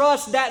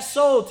entrust that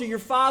soul to your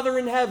Father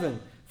in heaven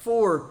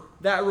for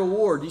that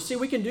reward? You see,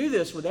 we can do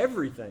this with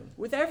everything.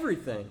 With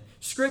everything.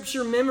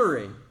 Scripture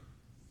memory.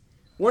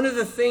 One of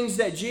the things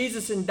that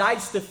Jesus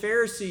indicts the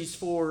Pharisees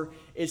for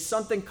is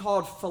something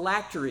called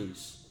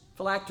phylacteries.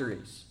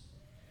 Phylacteries.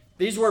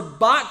 These were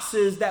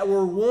boxes that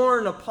were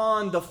worn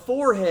upon the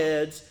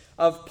foreheads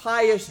of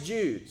pious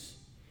Jews.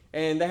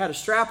 And they had a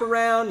strap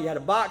around, you had a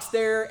box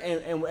there,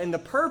 and the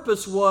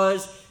purpose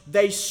was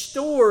they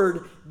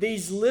stored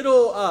these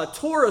little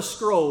Torah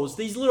scrolls,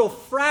 these little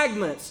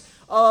fragments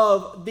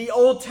of the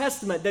Old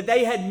Testament that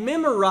they had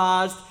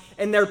memorized,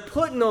 and they're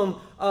putting them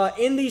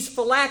in these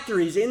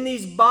phylacteries, in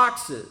these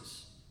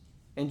boxes.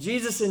 And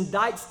Jesus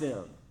indicts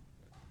them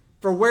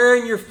for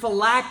wearing your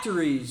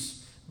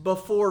phylacteries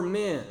before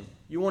men.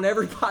 You want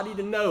everybody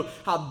to know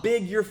how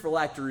big your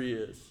phylactery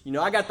is.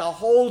 I got the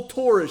whole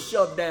Torah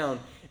shoved down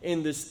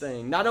in this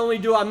thing. Not only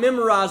do I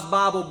memorize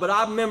Bible, but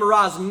I've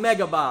memorized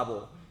Mega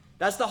Bible.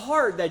 That's the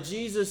heart that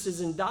Jesus is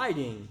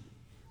indicting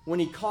when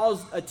he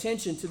calls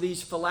attention to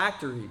these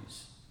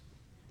phylacteries.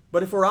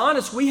 But if we're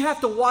honest, we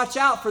have to watch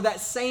out for that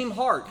same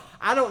heart.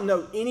 I don't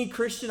know any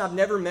Christian, I've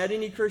never met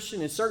any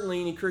Christian, and certainly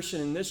any Christian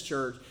in this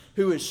church,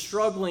 who is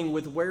struggling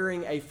with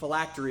wearing a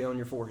phylactery on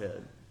your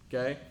forehead.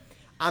 Okay?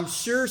 I'm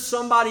sure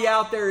somebody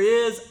out there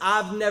is.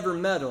 I've never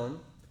met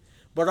them.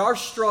 But our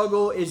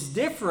struggle is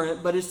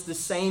different, but it's the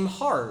same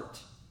heart.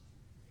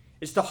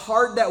 It's the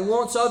heart that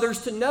wants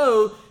others to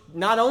know,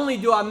 not only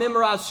do I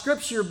memorize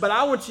Scripture, but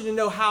I want you to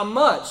know how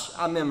much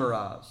I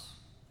memorize.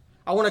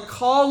 I want to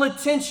call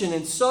attention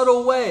in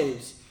subtle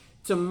ways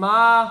to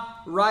my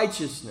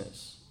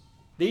righteousness.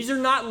 These are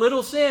not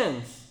little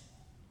sins.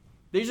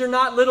 These are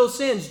not little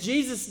sins.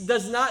 Jesus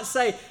does not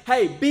say,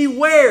 hey,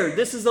 beware,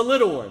 this is a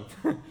little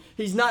one.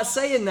 He's not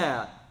saying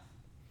that.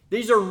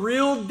 These are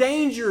real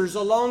dangers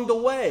along the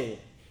way,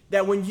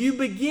 that when you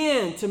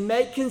begin to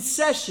make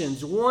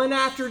concessions one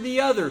after the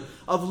other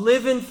of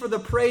living for the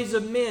praise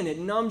of men, it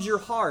numbs your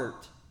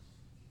heart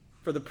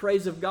for the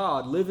praise of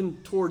God, living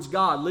towards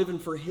God, living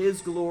for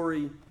His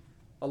glory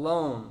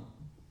alone.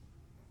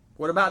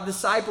 What about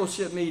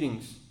discipleship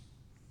meetings?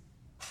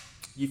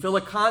 You feel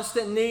a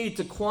constant need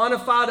to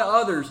quantify to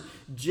others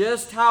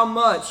just how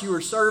much you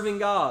are serving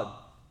God.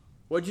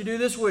 What'd you do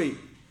this week?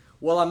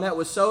 Well, I met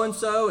with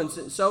so-and-so, and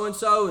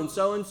so-and-so, and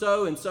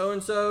so-and-so, and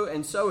so-and-so,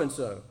 and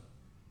so-and-so.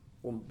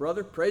 Well,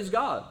 brother, praise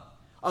God.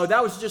 Oh,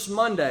 that was just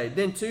Monday.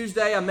 Then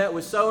Tuesday, I met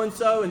with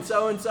so-and-so, and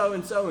so-and-so,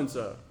 and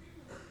so-and-so.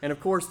 And of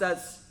course,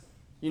 that's,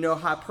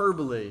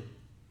 hyperbole.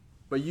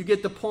 But you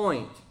get the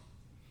point.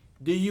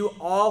 Do you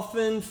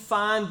often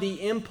find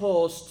the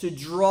impulse to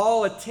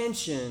draw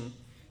attention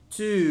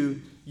to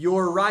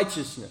your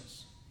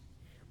righteousness?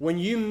 When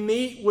you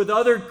meet with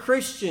other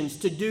Christians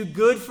to do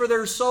good for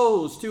their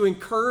souls, to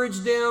encourage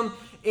them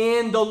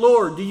in the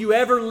Lord, do you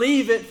ever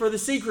leave it for the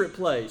secret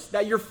place?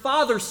 That your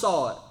Father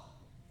saw it.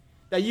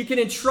 That you can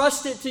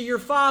entrust it to your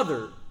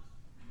Father.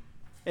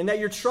 And that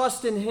you're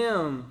trusting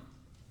Him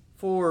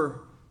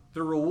for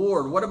the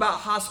reward. What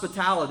about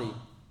hospitality?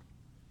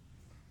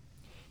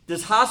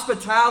 Does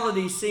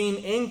hospitality seem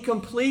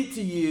incomplete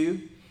to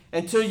you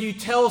until you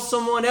tell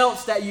someone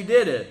else that you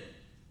did it?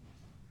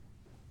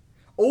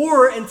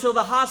 Or until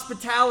the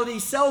hospitality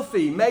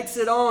selfie makes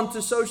it on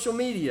to social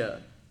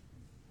media?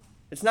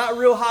 It's not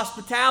real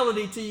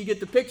hospitality till you get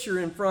the picture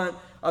in front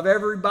of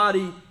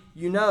everybody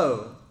you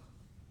know.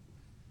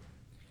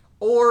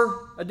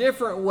 Or a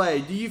different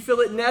way, do you feel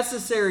it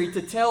necessary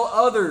to tell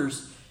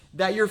others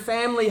that your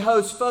family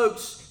hosts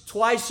folks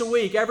twice a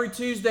week? Every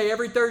Tuesday,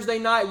 every Thursday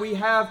night, we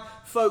have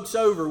folks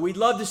over. We'd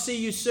love to see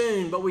you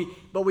soon, but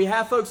we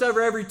have folks over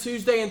every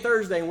Tuesday and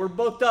Thursday, and we're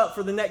booked up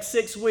for the next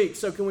 6 weeks.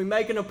 So can we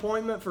make an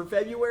appointment for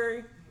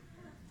February?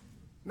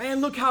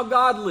 Man, look how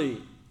godly.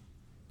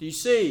 Do you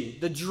see?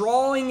 The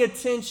drawing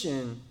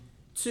attention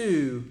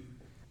to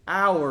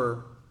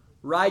our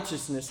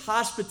righteousness.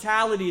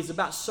 Hospitality is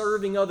about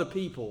serving other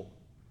people.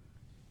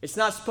 It's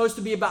not supposed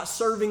to be about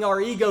serving our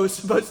ego. It's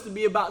supposed to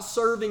be about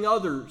serving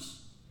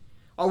others.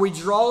 Are we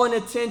drawing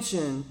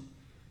attention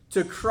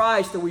to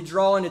Christ? Are we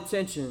drawing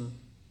attention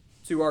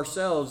to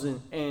ourselves?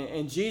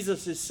 And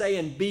Jesus is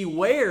saying,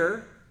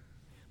 beware,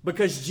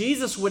 because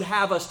Jesus would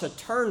have us to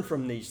turn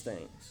from these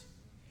things.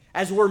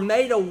 As we're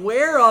made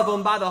aware of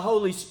them by the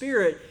Holy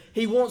Spirit,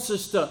 He wants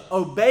us to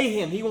obey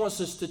Him. He wants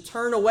us to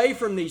turn away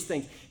from these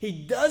things. He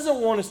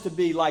doesn't want us to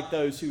be like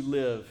those who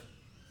live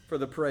for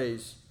the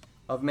praise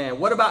of man.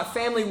 What about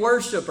family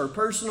worship or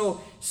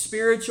personal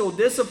spiritual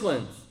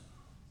disciplines?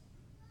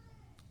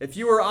 If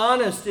you are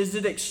honest, is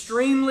it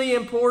extremely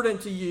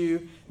important to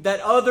you that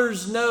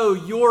others know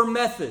your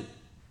method?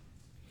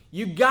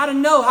 You got to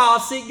know how I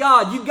seek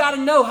God. You got to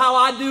know how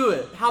I do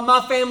it, how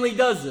my family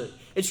does it.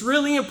 It's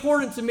really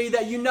important to me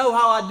that you know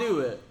how I do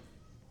it.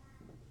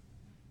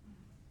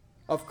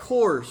 Of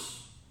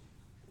course,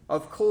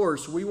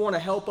 we want to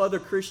help other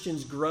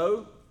Christians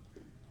grow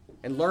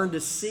and learn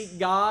to seek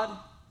God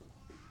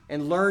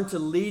and learn to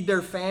lead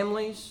their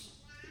families.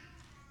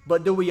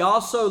 But do we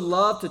also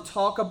love to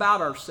talk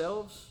about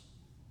ourselves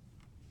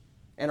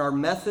and our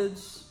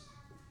methods?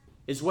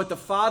 Is what the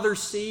Father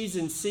sees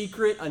in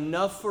secret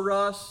enough for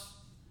us,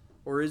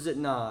 or is it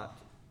not?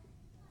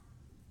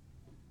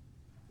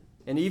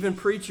 And even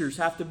preachers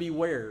have to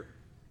beware.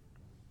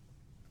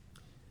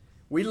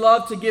 We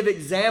love to give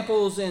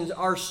examples in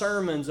our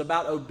sermons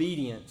about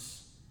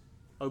obedience.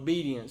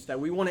 Obedience, that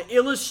we want to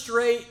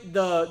illustrate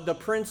the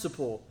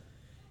principle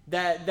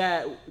that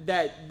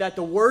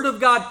the Word of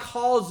God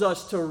calls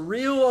us to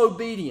real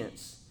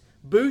obedience.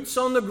 Boots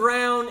on the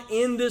ground,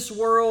 in this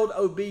world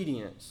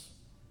obedience.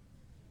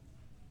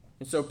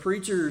 And so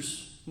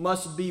preachers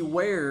must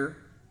beware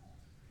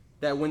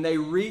that when they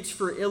reach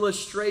for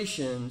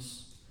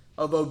illustrations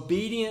of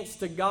obedience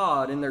to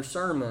God in their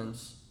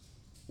sermons,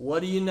 what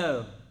do you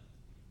know?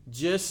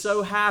 Just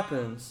so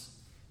happens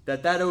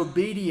that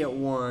obedient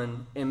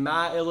one in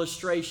my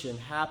illustration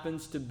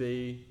happens to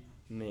be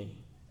me.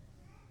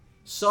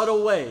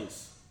 Subtle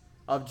ways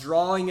of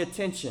drawing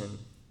attention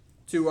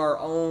to our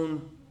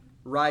own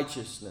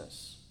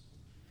righteousness.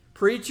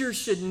 Preachers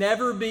should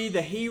never be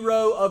the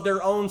hero of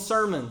their own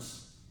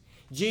sermons.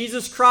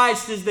 Jesus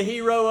Christ is the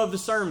hero of the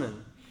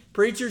sermon.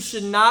 Preachers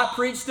should not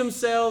preach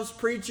themselves.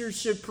 Preachers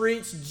should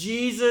preach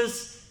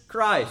Jesus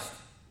Christ.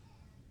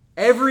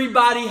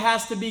 Everybody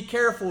has to be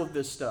careful of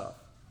this stuff.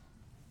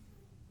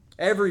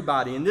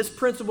 Everybody. And this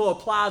principle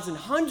applies in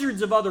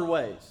hundreds of other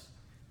ways.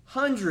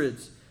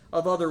 Hundreds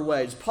of other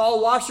ways.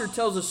 Paul Washer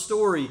tells a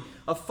story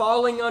of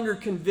falling under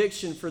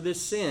conviction for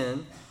this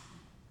sin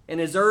in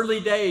his early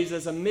days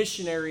as a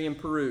missionary in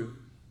Peru.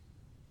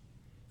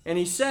 And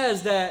he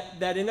says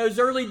that in those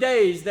early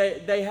days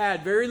they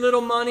had very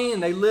little money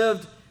and they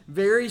lived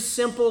very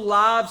simple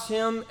lives,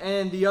 him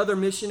and the other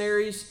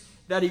missionaries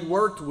that he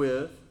worked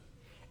with.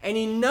 And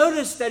he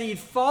noticed that he'd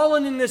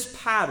fallen in this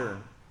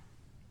pattern.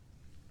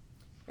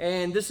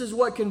 And this is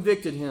what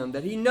convicted him,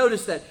 that he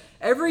noticed that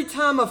every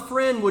time a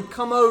friend would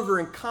come over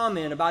and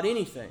comment about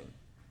anything,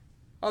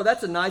 oh,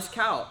 that's a nice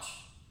couch.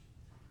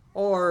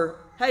 Or,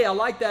 hey, I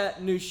like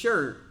that new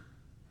shirt.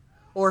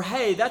 Or,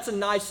 hey, that's a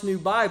nice new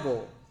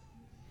Bible.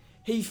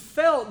 He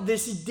felt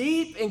this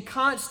deep and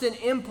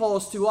constant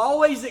impulse to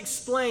always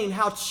explain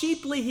how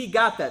cheaply he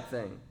got that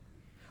thing.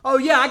 Oh,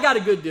 yeah, I got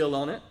a good deal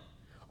on it.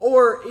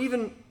 Or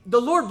even,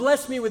 the Lord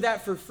blessed me with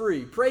that for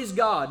free. Praise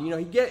God. You know,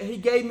 He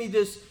gave me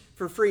this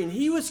for free. And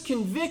he was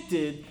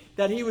convicted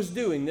that he was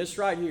doing this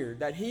right here,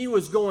 that he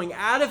was going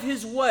out of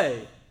his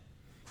way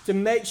to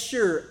make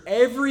sure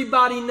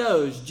everybody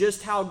knows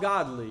just how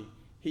godly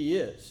he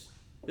is.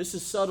 This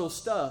is subtle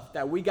stuff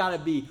that we got to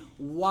be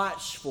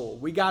watchful.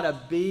 We got to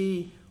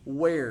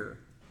beware.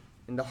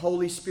 And the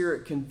Holy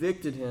Spirit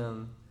convicted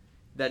him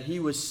that he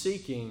was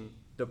seeking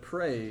the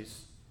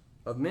praise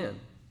of men.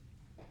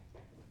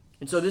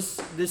 And so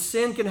this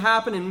sin can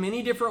happen in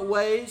many different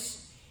ways.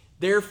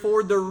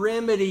 Therefore, the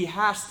remedy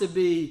has to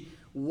be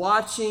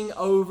watching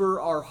over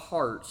our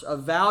hearts,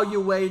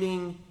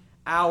 evaluating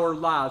our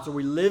lives. Are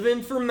we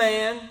living for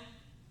man?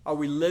 Are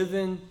we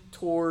living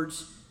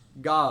towards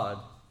God?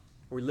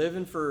 Are we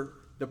living for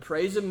the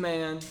praise of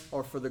man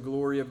or for the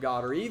glory of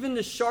God? Or even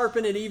to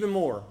sharpen it even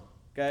more,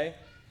 okay?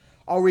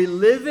 Are we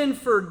living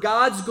for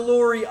God's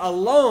glory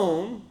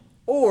alone,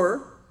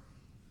 or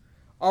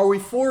are we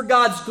for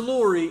God's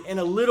glory and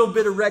a little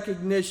bit of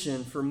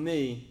recognition for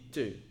me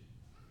too?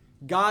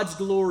 God's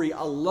glory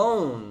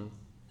alone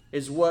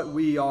is what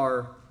we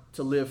are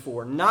to live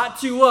for. Not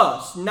to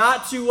us,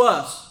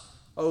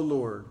 O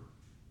Lord.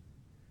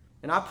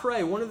 And I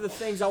pray one of the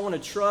things I want to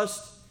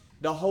trust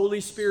the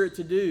Holy Spirit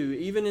to do,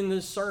 even in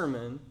this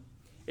sermon,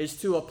 is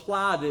to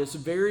apply this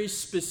very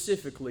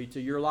specifically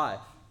to your life.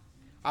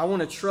 I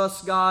want to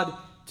trust God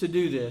to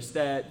do this,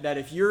 that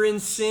if you're in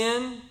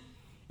sin,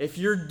 if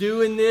you're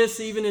doing this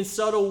even in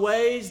subtle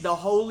ways, the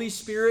Holy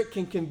Spirit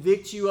can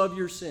convict you of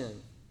your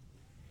sin.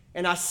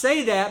 And I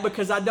say that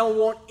because I don't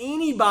want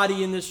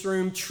anybody in this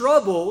room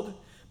troubled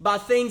by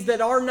things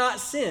that are not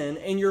sin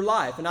in your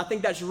life. And I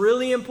think that's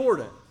really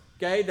important,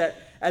 okay? That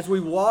as we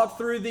walk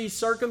through these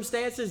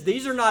circumstances,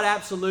 these are not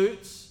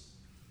absolutes.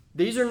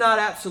 These are not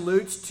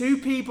absolutes. Two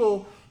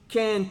people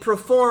can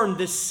perform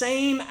the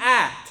same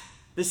act,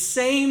 the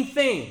same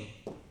thing,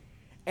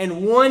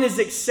 and one is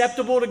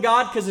acceptable to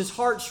God because his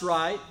heart's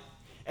right,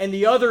 and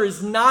the other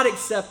is not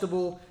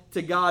acceptable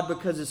to God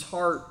because his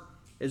heart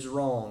is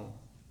wrong.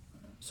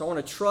 So I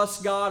want to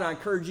trust God. I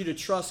encourage you to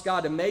trust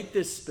God to make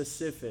this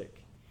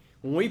specific.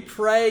 When we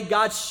pray,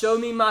 God, show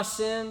me my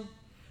sin.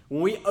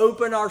 When we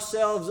open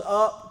ourselves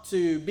up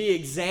to be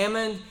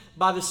examined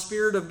by the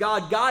Spirit of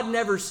God, God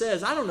never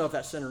says, I don't know if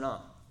that's sin or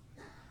not.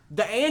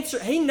 The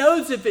answer, He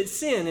knows if it's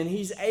sin, and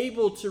He's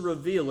able to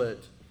reveal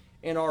it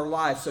in our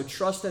life. So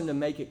trust Him to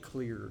make it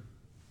clear.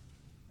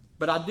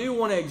 But I do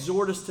want to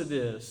exhort us to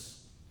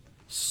this.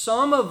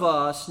 Some of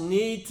us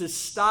need to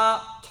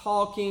stop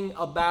talking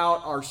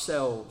about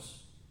ourselves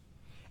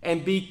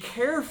and be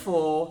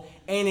careful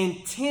and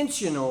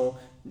intentional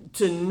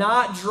to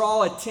not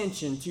draw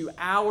attention to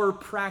our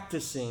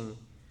practicing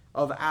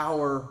of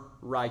our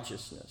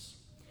righteousness.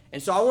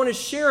 And so I want to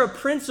share a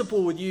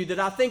principle with you that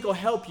I think will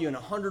help you in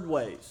 100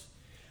 ways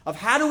of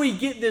how do we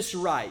get this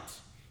right.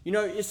 You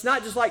know, it's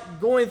not just like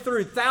going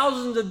through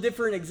thousands of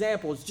different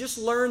examples. Just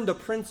learn the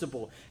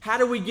principle. How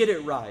do we get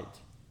it right?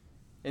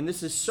 And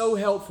this is so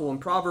helpful in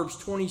Proverbs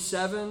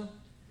 27,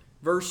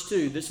 verse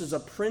 2. This is a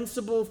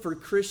principle for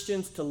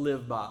Christians to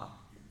live by.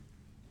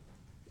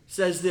 It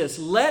says this,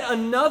 let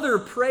another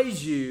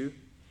praise you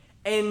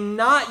and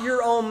not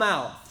your own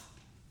mouth,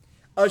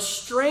 a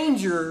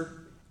stranger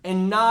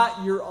and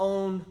not your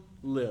own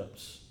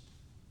lips.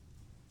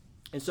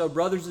 And so,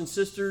 brothers and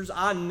sisters,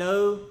 I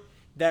know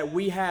that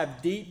we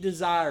have deep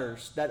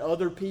desires that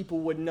other people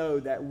would know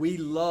that we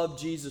love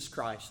Jesus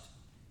Christ,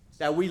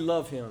 that we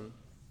love Him.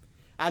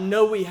 I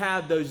know we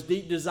have those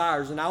deep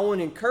desires, and I want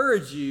to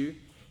encourage you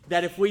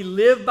that if we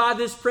live by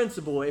this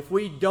principle, if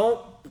we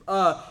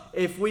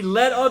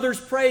let others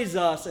praise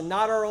us and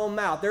not our own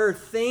mouth, there are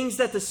things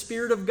that the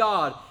Spirit of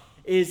God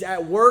is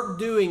at work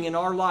doing in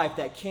our life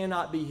that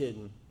cannot be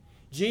hidden.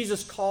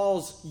 Jesus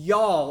calls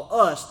y'all,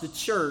 us, the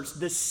church,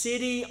 the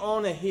city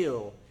on a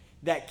hill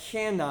that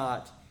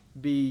cannot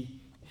be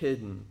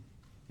hidden.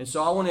 And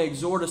so I want to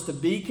exhort us to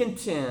be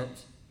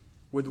content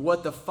with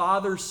what the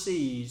Father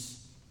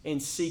sees in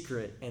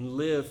secret and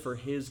live for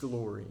His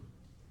glory.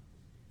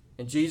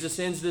 And Jesus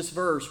ends this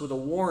verse with a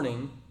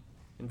warning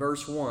in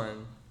verse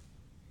 1.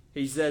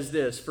 He says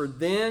this, for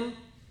then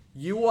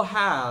you will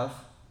have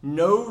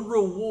no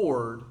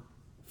reward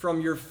from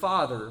your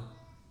Father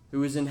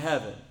who is in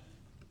heaven.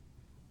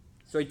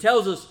 So He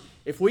tells us,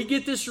 if we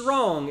get this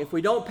wrong, if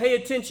we don't pay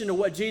attention to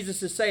what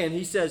Jesus is saying,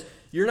 He says,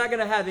 you're not going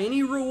to have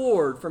any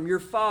reward from your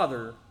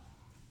Father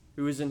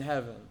who is in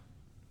heaven.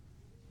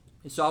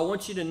 And so I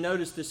want you to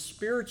notice this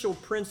spiritual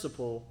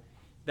principle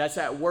that's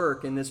at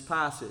work in this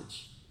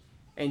passage.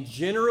 And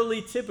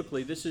generally,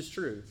 typically, this is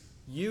true.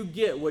 You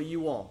get what you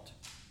want.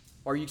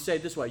 Or you say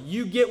it this way,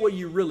 you get what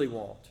you really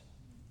want.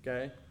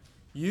 Okay?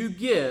 You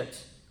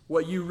get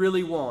what you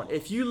really want.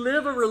 If you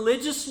live a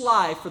religious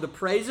life for the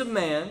praise of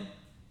man,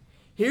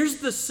 here's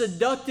the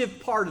seductive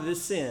part of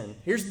this sin.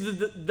 Here's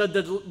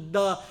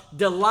the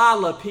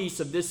Delilah piece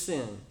of this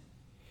sin.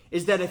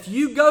 Is that if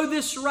you go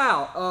this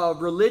route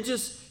of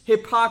religious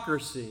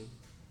hypocrisy,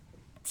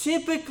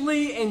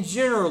 typically and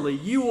generally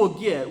you will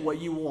get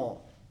what you want.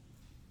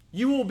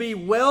 You will be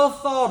well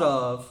thought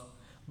of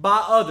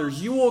by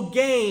others. You will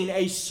gain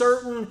a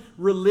certain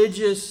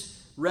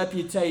religious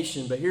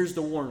reputation. But here's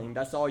the warning.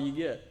 That's all you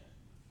get.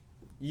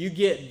 You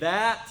get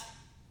that,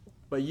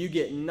 but you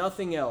get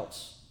nothing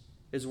else,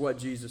 is what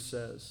Jesus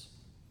says.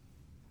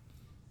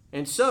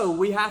 And so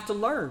we have to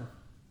learn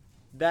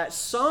that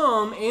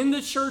some in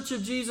the Church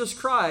of Jesus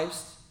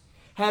Christ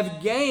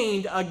have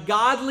gained a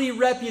godly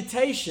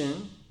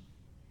reputation,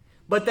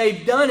 but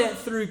they've done it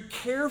through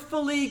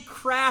carefully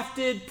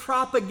crafted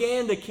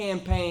propaganda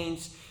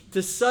campaigns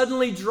to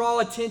suddenly draw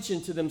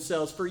attention to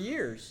themselves for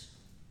years.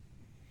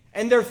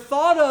 And they're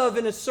thought of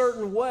in a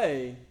certain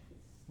way,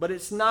 but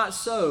it's not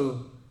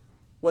so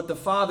what the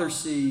Father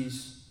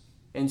sees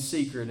in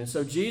secret. And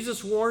so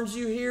Jesus warns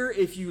you here,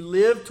 if you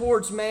live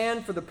towards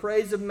man for the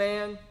praise of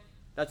man,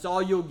 that's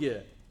all you'll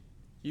get.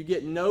 You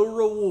get no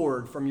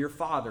reward from your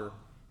Father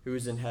who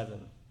is in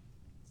heaven.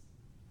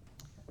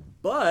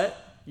 But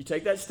you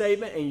take that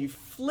statement and you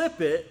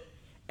flip it,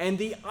 and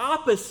the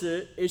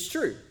opposite is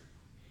true.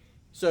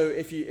 So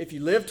if you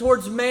live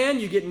towards man,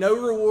 you get no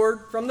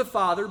reward from the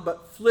Father,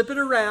 but flip it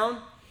around.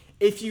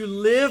 If you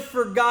live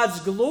for God's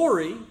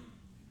glory,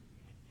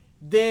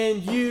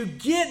 then you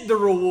get the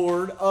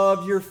reward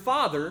of your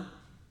Father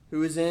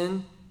who is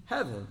in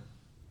heaven.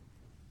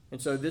 And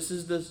so this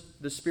is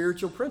the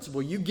spiritual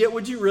principle. You get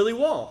what you really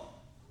want.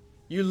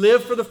 You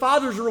live for the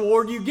Father's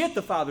reward, you get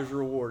the Father's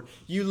reward.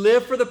 You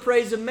live for the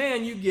praise of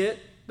man, you get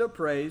the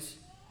praise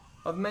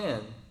of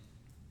man.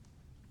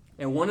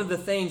 And one of the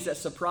things that's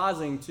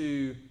surprising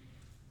to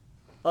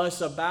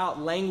us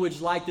about language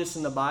like this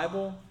in the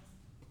Bible,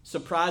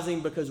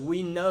 surprising because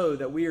we know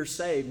that we are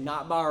saved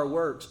not by our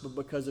works, but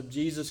because of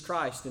Jesus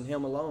Christ and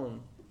Him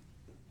alone.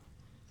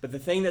 But the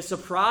thing that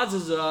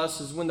surprises us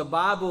is when the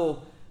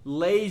Bible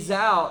lays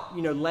out,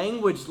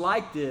 language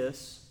like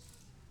this,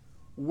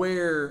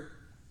 where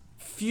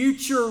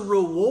future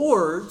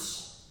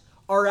rewards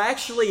are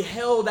actually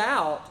held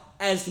out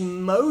as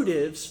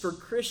motives for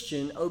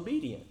Christian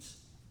obedience.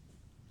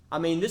 I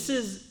mean, this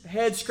is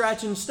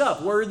head-scratching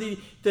stuff, worthy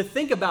to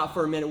think about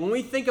for a minute. When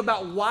we think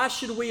about why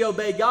should we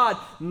obey God,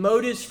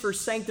 motives for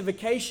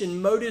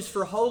sanctification, motives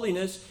for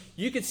holiness,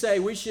 you could say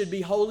we should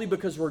be holy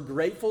because we're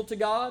grateful to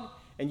God,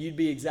 and you'd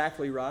be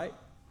exactly right.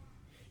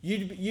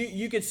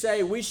 You could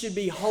say we should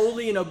be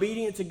holy and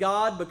obedient to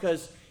God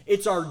because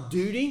it's our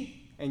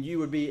duty, and you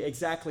would be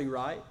exactly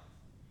right.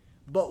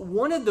 But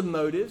one of the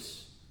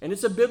motives, and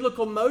it's a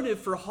biblical motive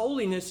for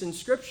holiness in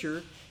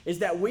Scripture, is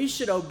that we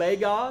should obey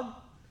God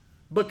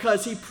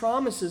because He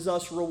promises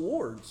us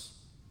rewards.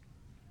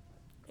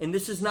 And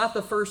this is not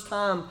the first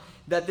time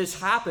that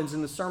this happens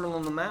in the Sermon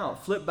on the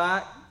Mount. Flip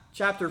back,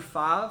 chapter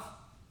 5.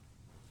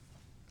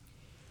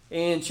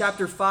 In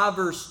chapter 5,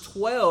 verse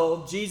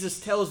 12, Jesus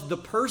tells the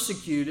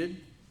persecuted,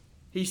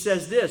 He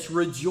says this,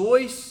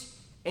 "Rejoice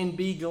and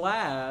be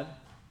glad,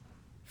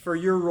 for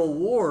your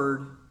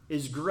reward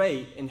is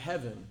great in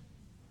heaven."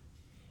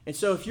 And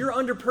so if you're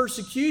under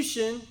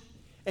persecution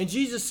and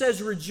Jesus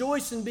says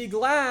rejoice and be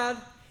glad,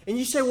 and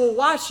you say, well,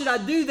 why should I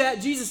do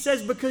that? Jesus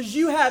says, because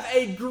you have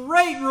a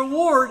great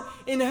reward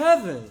in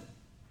heaven.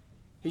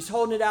 He's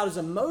holding it out as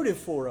a motive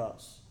for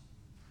us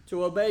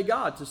to obey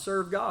God, to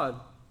serve God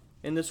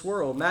in this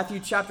world. Matthew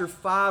chapter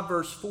 5,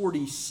 verse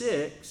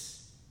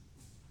 46,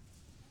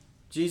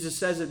 Jesus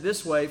says it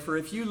this way, "For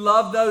if you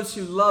love those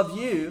who love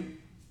you,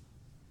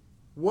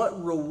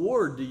 what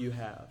reward do you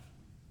have?"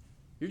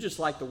 You're just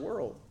like the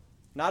world.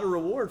 Not a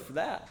reward for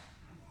that.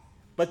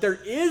 But there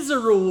is a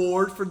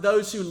reward for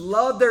those who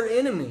love their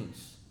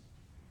enemies.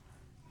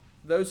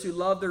 Those who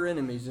love their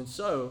enemies. And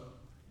so,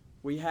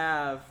 we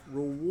have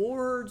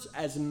rewards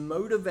as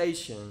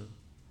motivation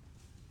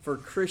for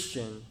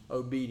Christian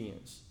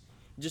obedience.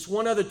 Just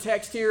one other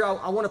text here.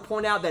 I want to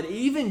point out that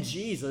even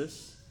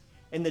Jesus,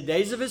 in the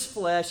days of His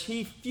flesh,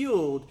 He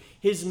fueled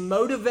His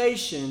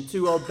motivation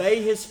to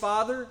obey His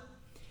Father.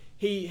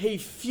 He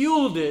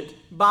fueled it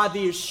by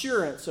the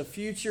assurance of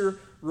future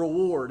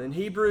reward. In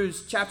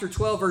Hebrews chapter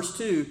 12, verse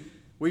 2,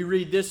 we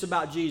read this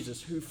about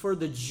Jesus, who for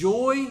the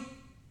joy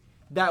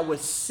that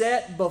was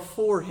set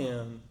before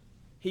Him,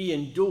 He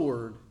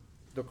endured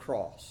the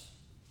cross.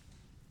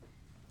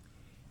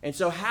 And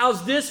so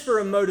how's this for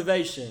a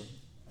motivation?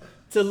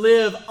 To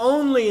live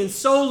only and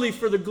solely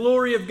for the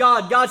glory of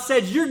God. God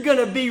said you're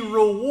going to be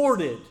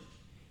rewarded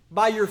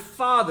by your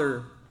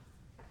Father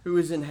who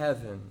is in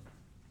heaven.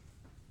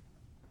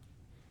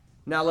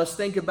 Now let's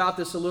think about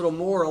this a little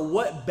more. On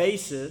what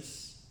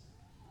basis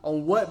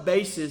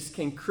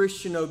can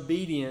Christian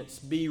obedience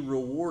be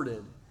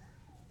rewarded?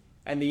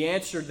 And the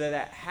answer to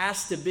that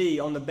has to be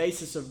on the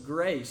basis of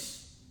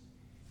grace,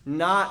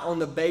 not on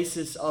the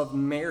basis of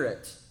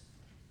merit.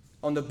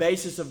 On the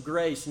basis of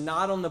grace,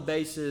 not on the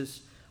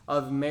basis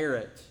of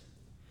merit.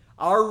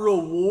 Our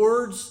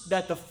rewards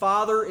that the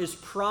Father is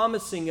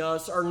promising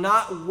us are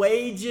not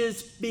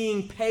wages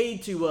being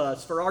paid to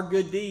us for our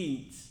good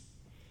deeds.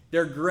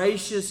 They're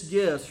gracious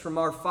gifts from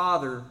our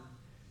Father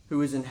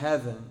who is in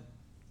heaven.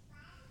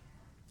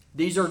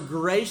 These are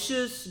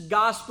gracious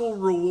gospel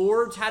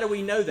rewards. How do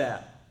we know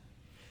that?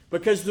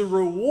 Because the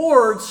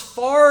rewards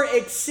far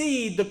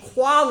exceed the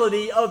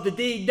quality of the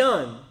deed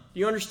done. Do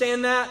you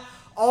understand that?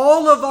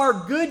 All of our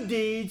good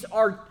deeds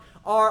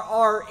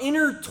are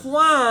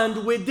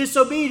intertwined with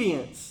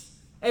disobedience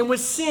and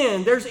with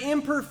sin. There's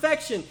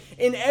imperfection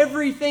in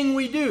everything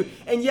we do.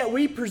 And yet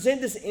we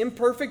present this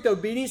imperfect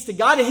obedience to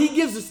God, and He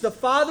gives us the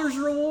Father's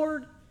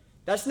reward.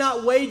 That's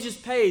not wages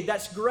paid.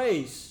 That's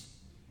grace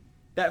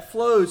that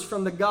flows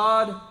from the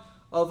God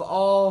of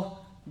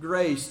all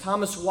grace.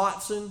 Thomas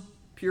Watson,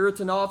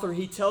 Puritan author,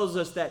 he tells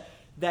us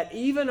that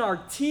even our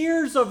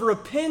tears of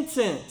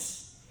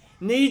repentance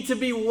need to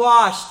be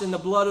washed in the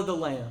blood of the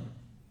Lamb.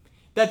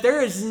 That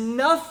there is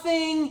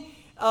nothing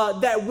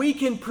that we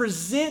can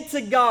present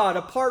to God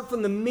apart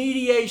from the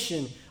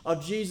mediation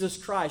of Jesus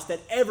Christ that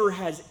ever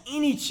has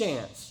any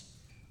chance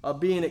of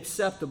being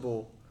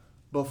acceptable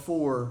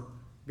before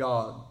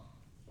God.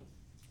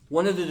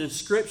 One of the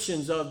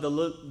descriptions of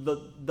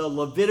the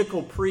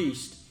Levitical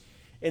priest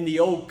in the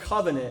Old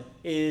Covenant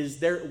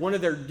is one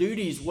of their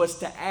duties was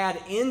to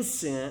add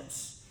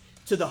incense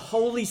to the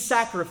holy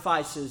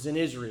sacrifices in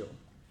Israel.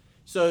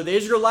 So the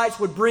Israelites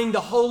would bring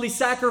the holy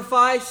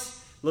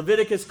sacrifice.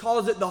 Leviticus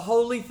calls it the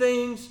holy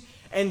things.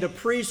 And the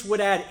priest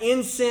would add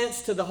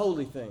incense to the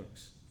holy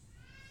things.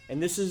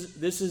 And this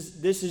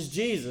is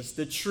Jesus,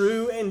 the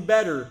true and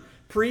better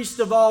priest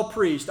of all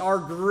priests, our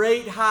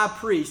great high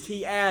priest.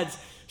 He adds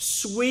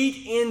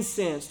sweet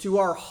incense to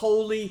our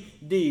holy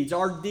deeds,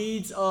 our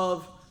deeds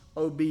of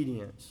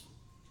obedience.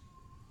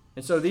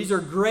 And so these are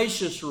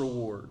gracious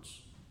rewards.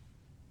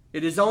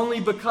 It is only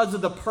because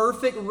of the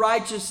perfect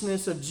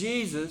righteousness of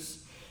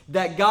Jesus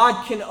that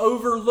God can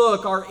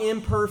overlook our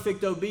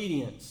imperfect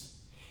obedience.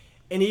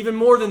 And even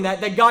more than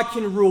that, that God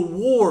can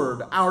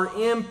reward our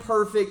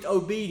imperfect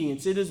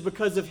obedience. It is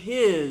because of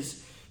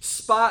His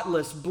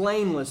spotless,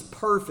 blameless,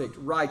 perfect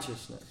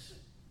righteousness.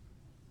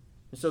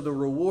 And so the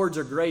rewards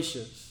are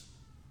gracious.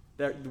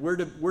 That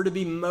we're to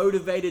be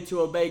motivated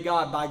to obey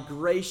God by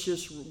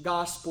gracious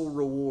gospel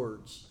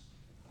rewards.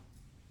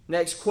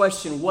 Next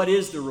question, what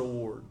is the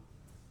reward?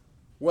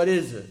 What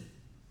is it?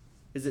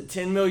 Is it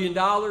 $10 million?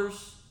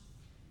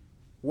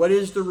 What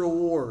is the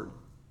reward?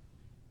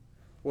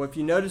 Well, if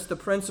you notice the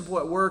principle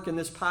at work in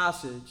this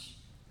passage,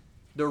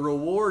 the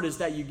reward is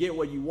that you get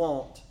what you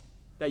want,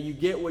 that you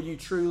get what you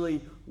truly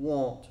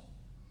want.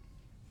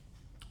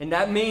 And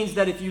that means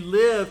that if you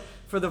live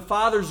for the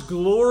Father's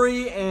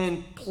glory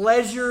and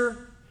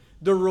pleasure,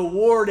 the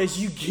reward is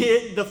you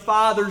get the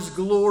Father's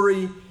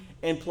glory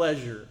and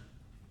pleasure.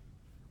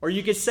 Or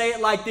you could say it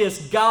like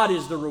this: God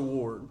is the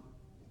reward.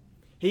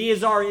 He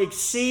is our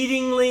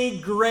exceedingly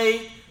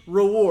great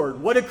reward.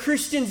 What do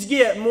Christians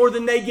get more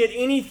than they get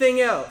anything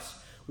else?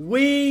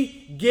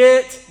 We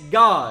get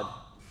God.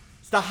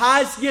 It's the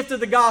highest gift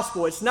of the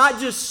gospel. It's not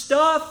just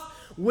stuff.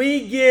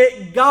 We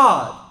get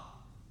God.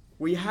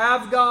 We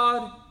have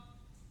God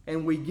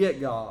and we get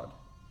God.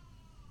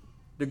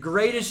 The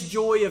greatest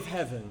joy of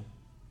heaven.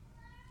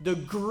 The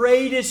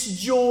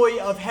greatest joy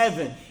of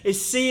heaven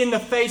is seeing the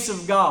face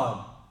of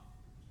God.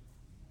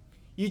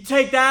 You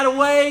take that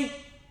away,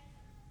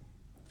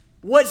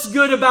 what's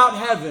good about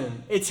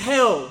heaven? It's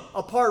hell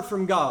apart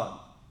from God.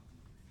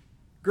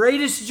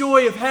 Greatest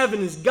joy of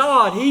heaven is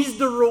God. He's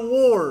the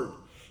reward.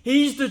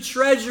 He's the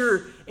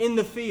treasure in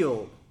the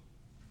field.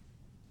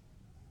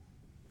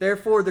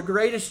 Therefore, the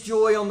greatest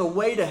joy on the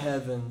way to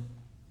heaven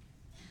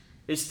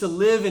is to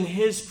live in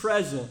His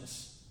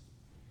presence,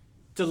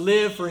 to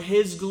live for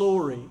His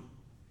glory,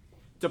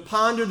 to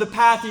ponder the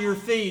path of your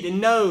feet and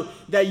know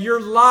that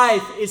your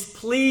life is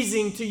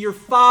pleasing to your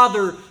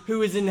Father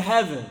who is in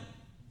heaven,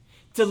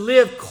 to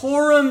live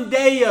coram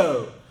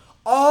Deo,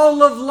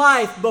 all of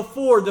life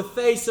before the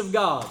face of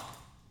God.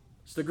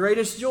 It's the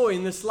greatest joy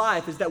in this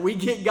life is that we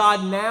get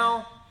God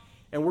now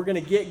and we're going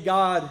to get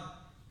God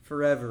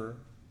forever.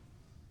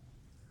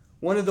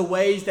 One of the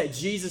ways that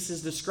Jesus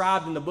is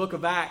described in the book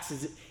of Acts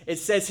is it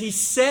says He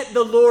set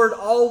the Lord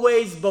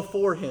always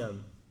before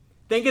Him.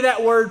 Think of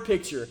that word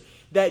picture.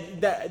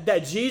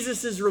 That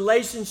Jesus'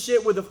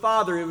 relationship with the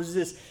Father, it was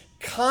this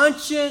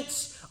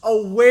conscious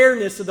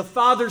awareness of the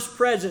Father's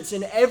presence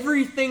in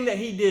everything that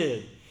He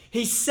did.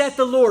 He set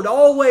the Lord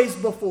always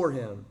before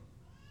Him.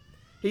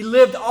 He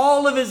lived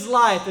all of His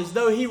life as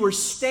though He were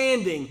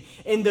standing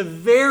in the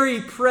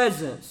very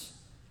presence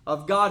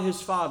of God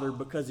His Father,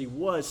 because He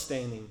was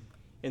standing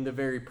in the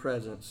very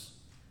presence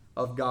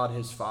of God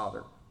His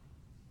Father.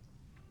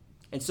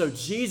 And so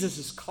Jesus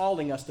is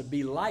calling us to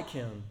be like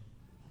Him.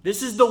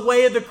 This is the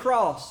way of the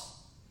cross.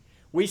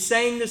 We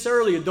sang this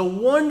earlier. The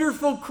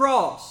wonderful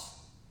cross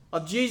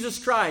of Jesus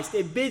Christ.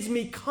 It bids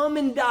me come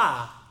and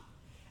die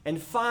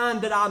and find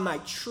that I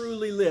might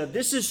truly live.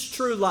 This is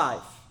true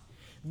life.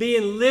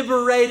 Being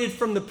liberated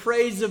from the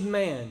praise of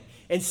man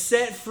and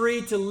set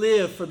free to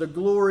live for the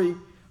glory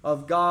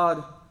of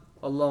God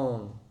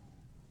alone.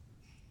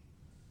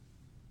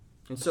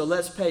 And so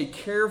let's pay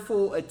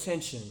careful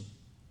attention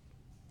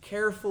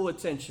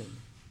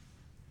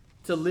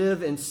to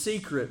live in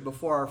secret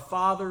before our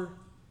Father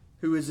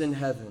who is in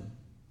heaven,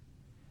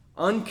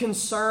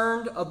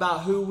 unconcerned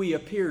about who we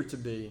appear to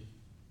be,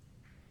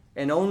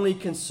 and only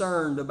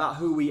concerned about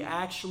who we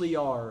actually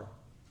are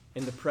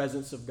in the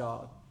presence of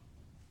God.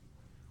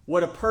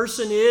 What a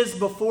person is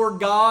before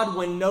God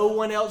when no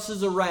one else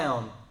is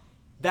around,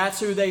 that's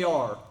who they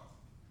are,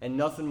 and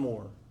nothing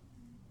more.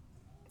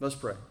 Let's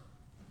pray.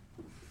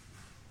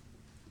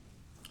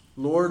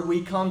 Lord,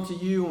 we come to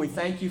You and we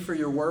thank You for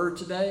Your word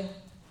today.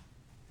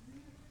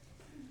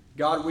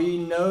 God, we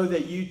know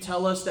that You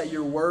tell us that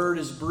Your word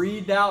is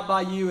breathed out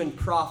by You and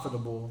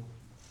profitable.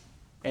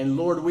 And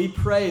Lord, we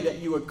pray that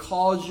You would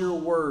cause Your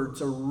word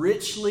to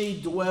richly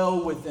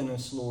dwell within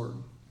us, Lord.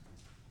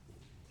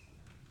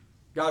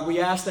 God, we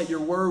ask that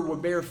Your word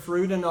would bear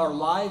fruit in our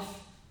life.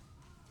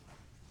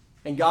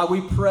 And God,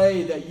 we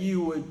pray that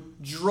You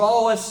would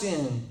draw us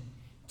in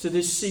to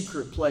this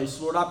secret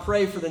place. Lord, I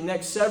pray for the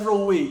next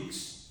several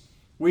weeks,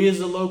 we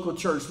as a local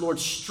church, Lord,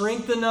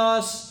 strengthen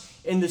us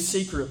in the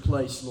secret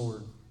place,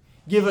 Lord.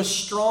 Give us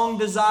strong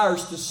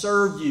desires to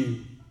serve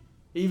You,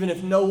 even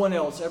if no one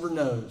else ever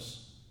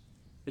knows.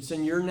 It's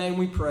in Your name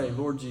we pray,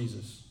 Lord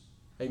Jesus.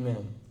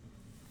 Amen.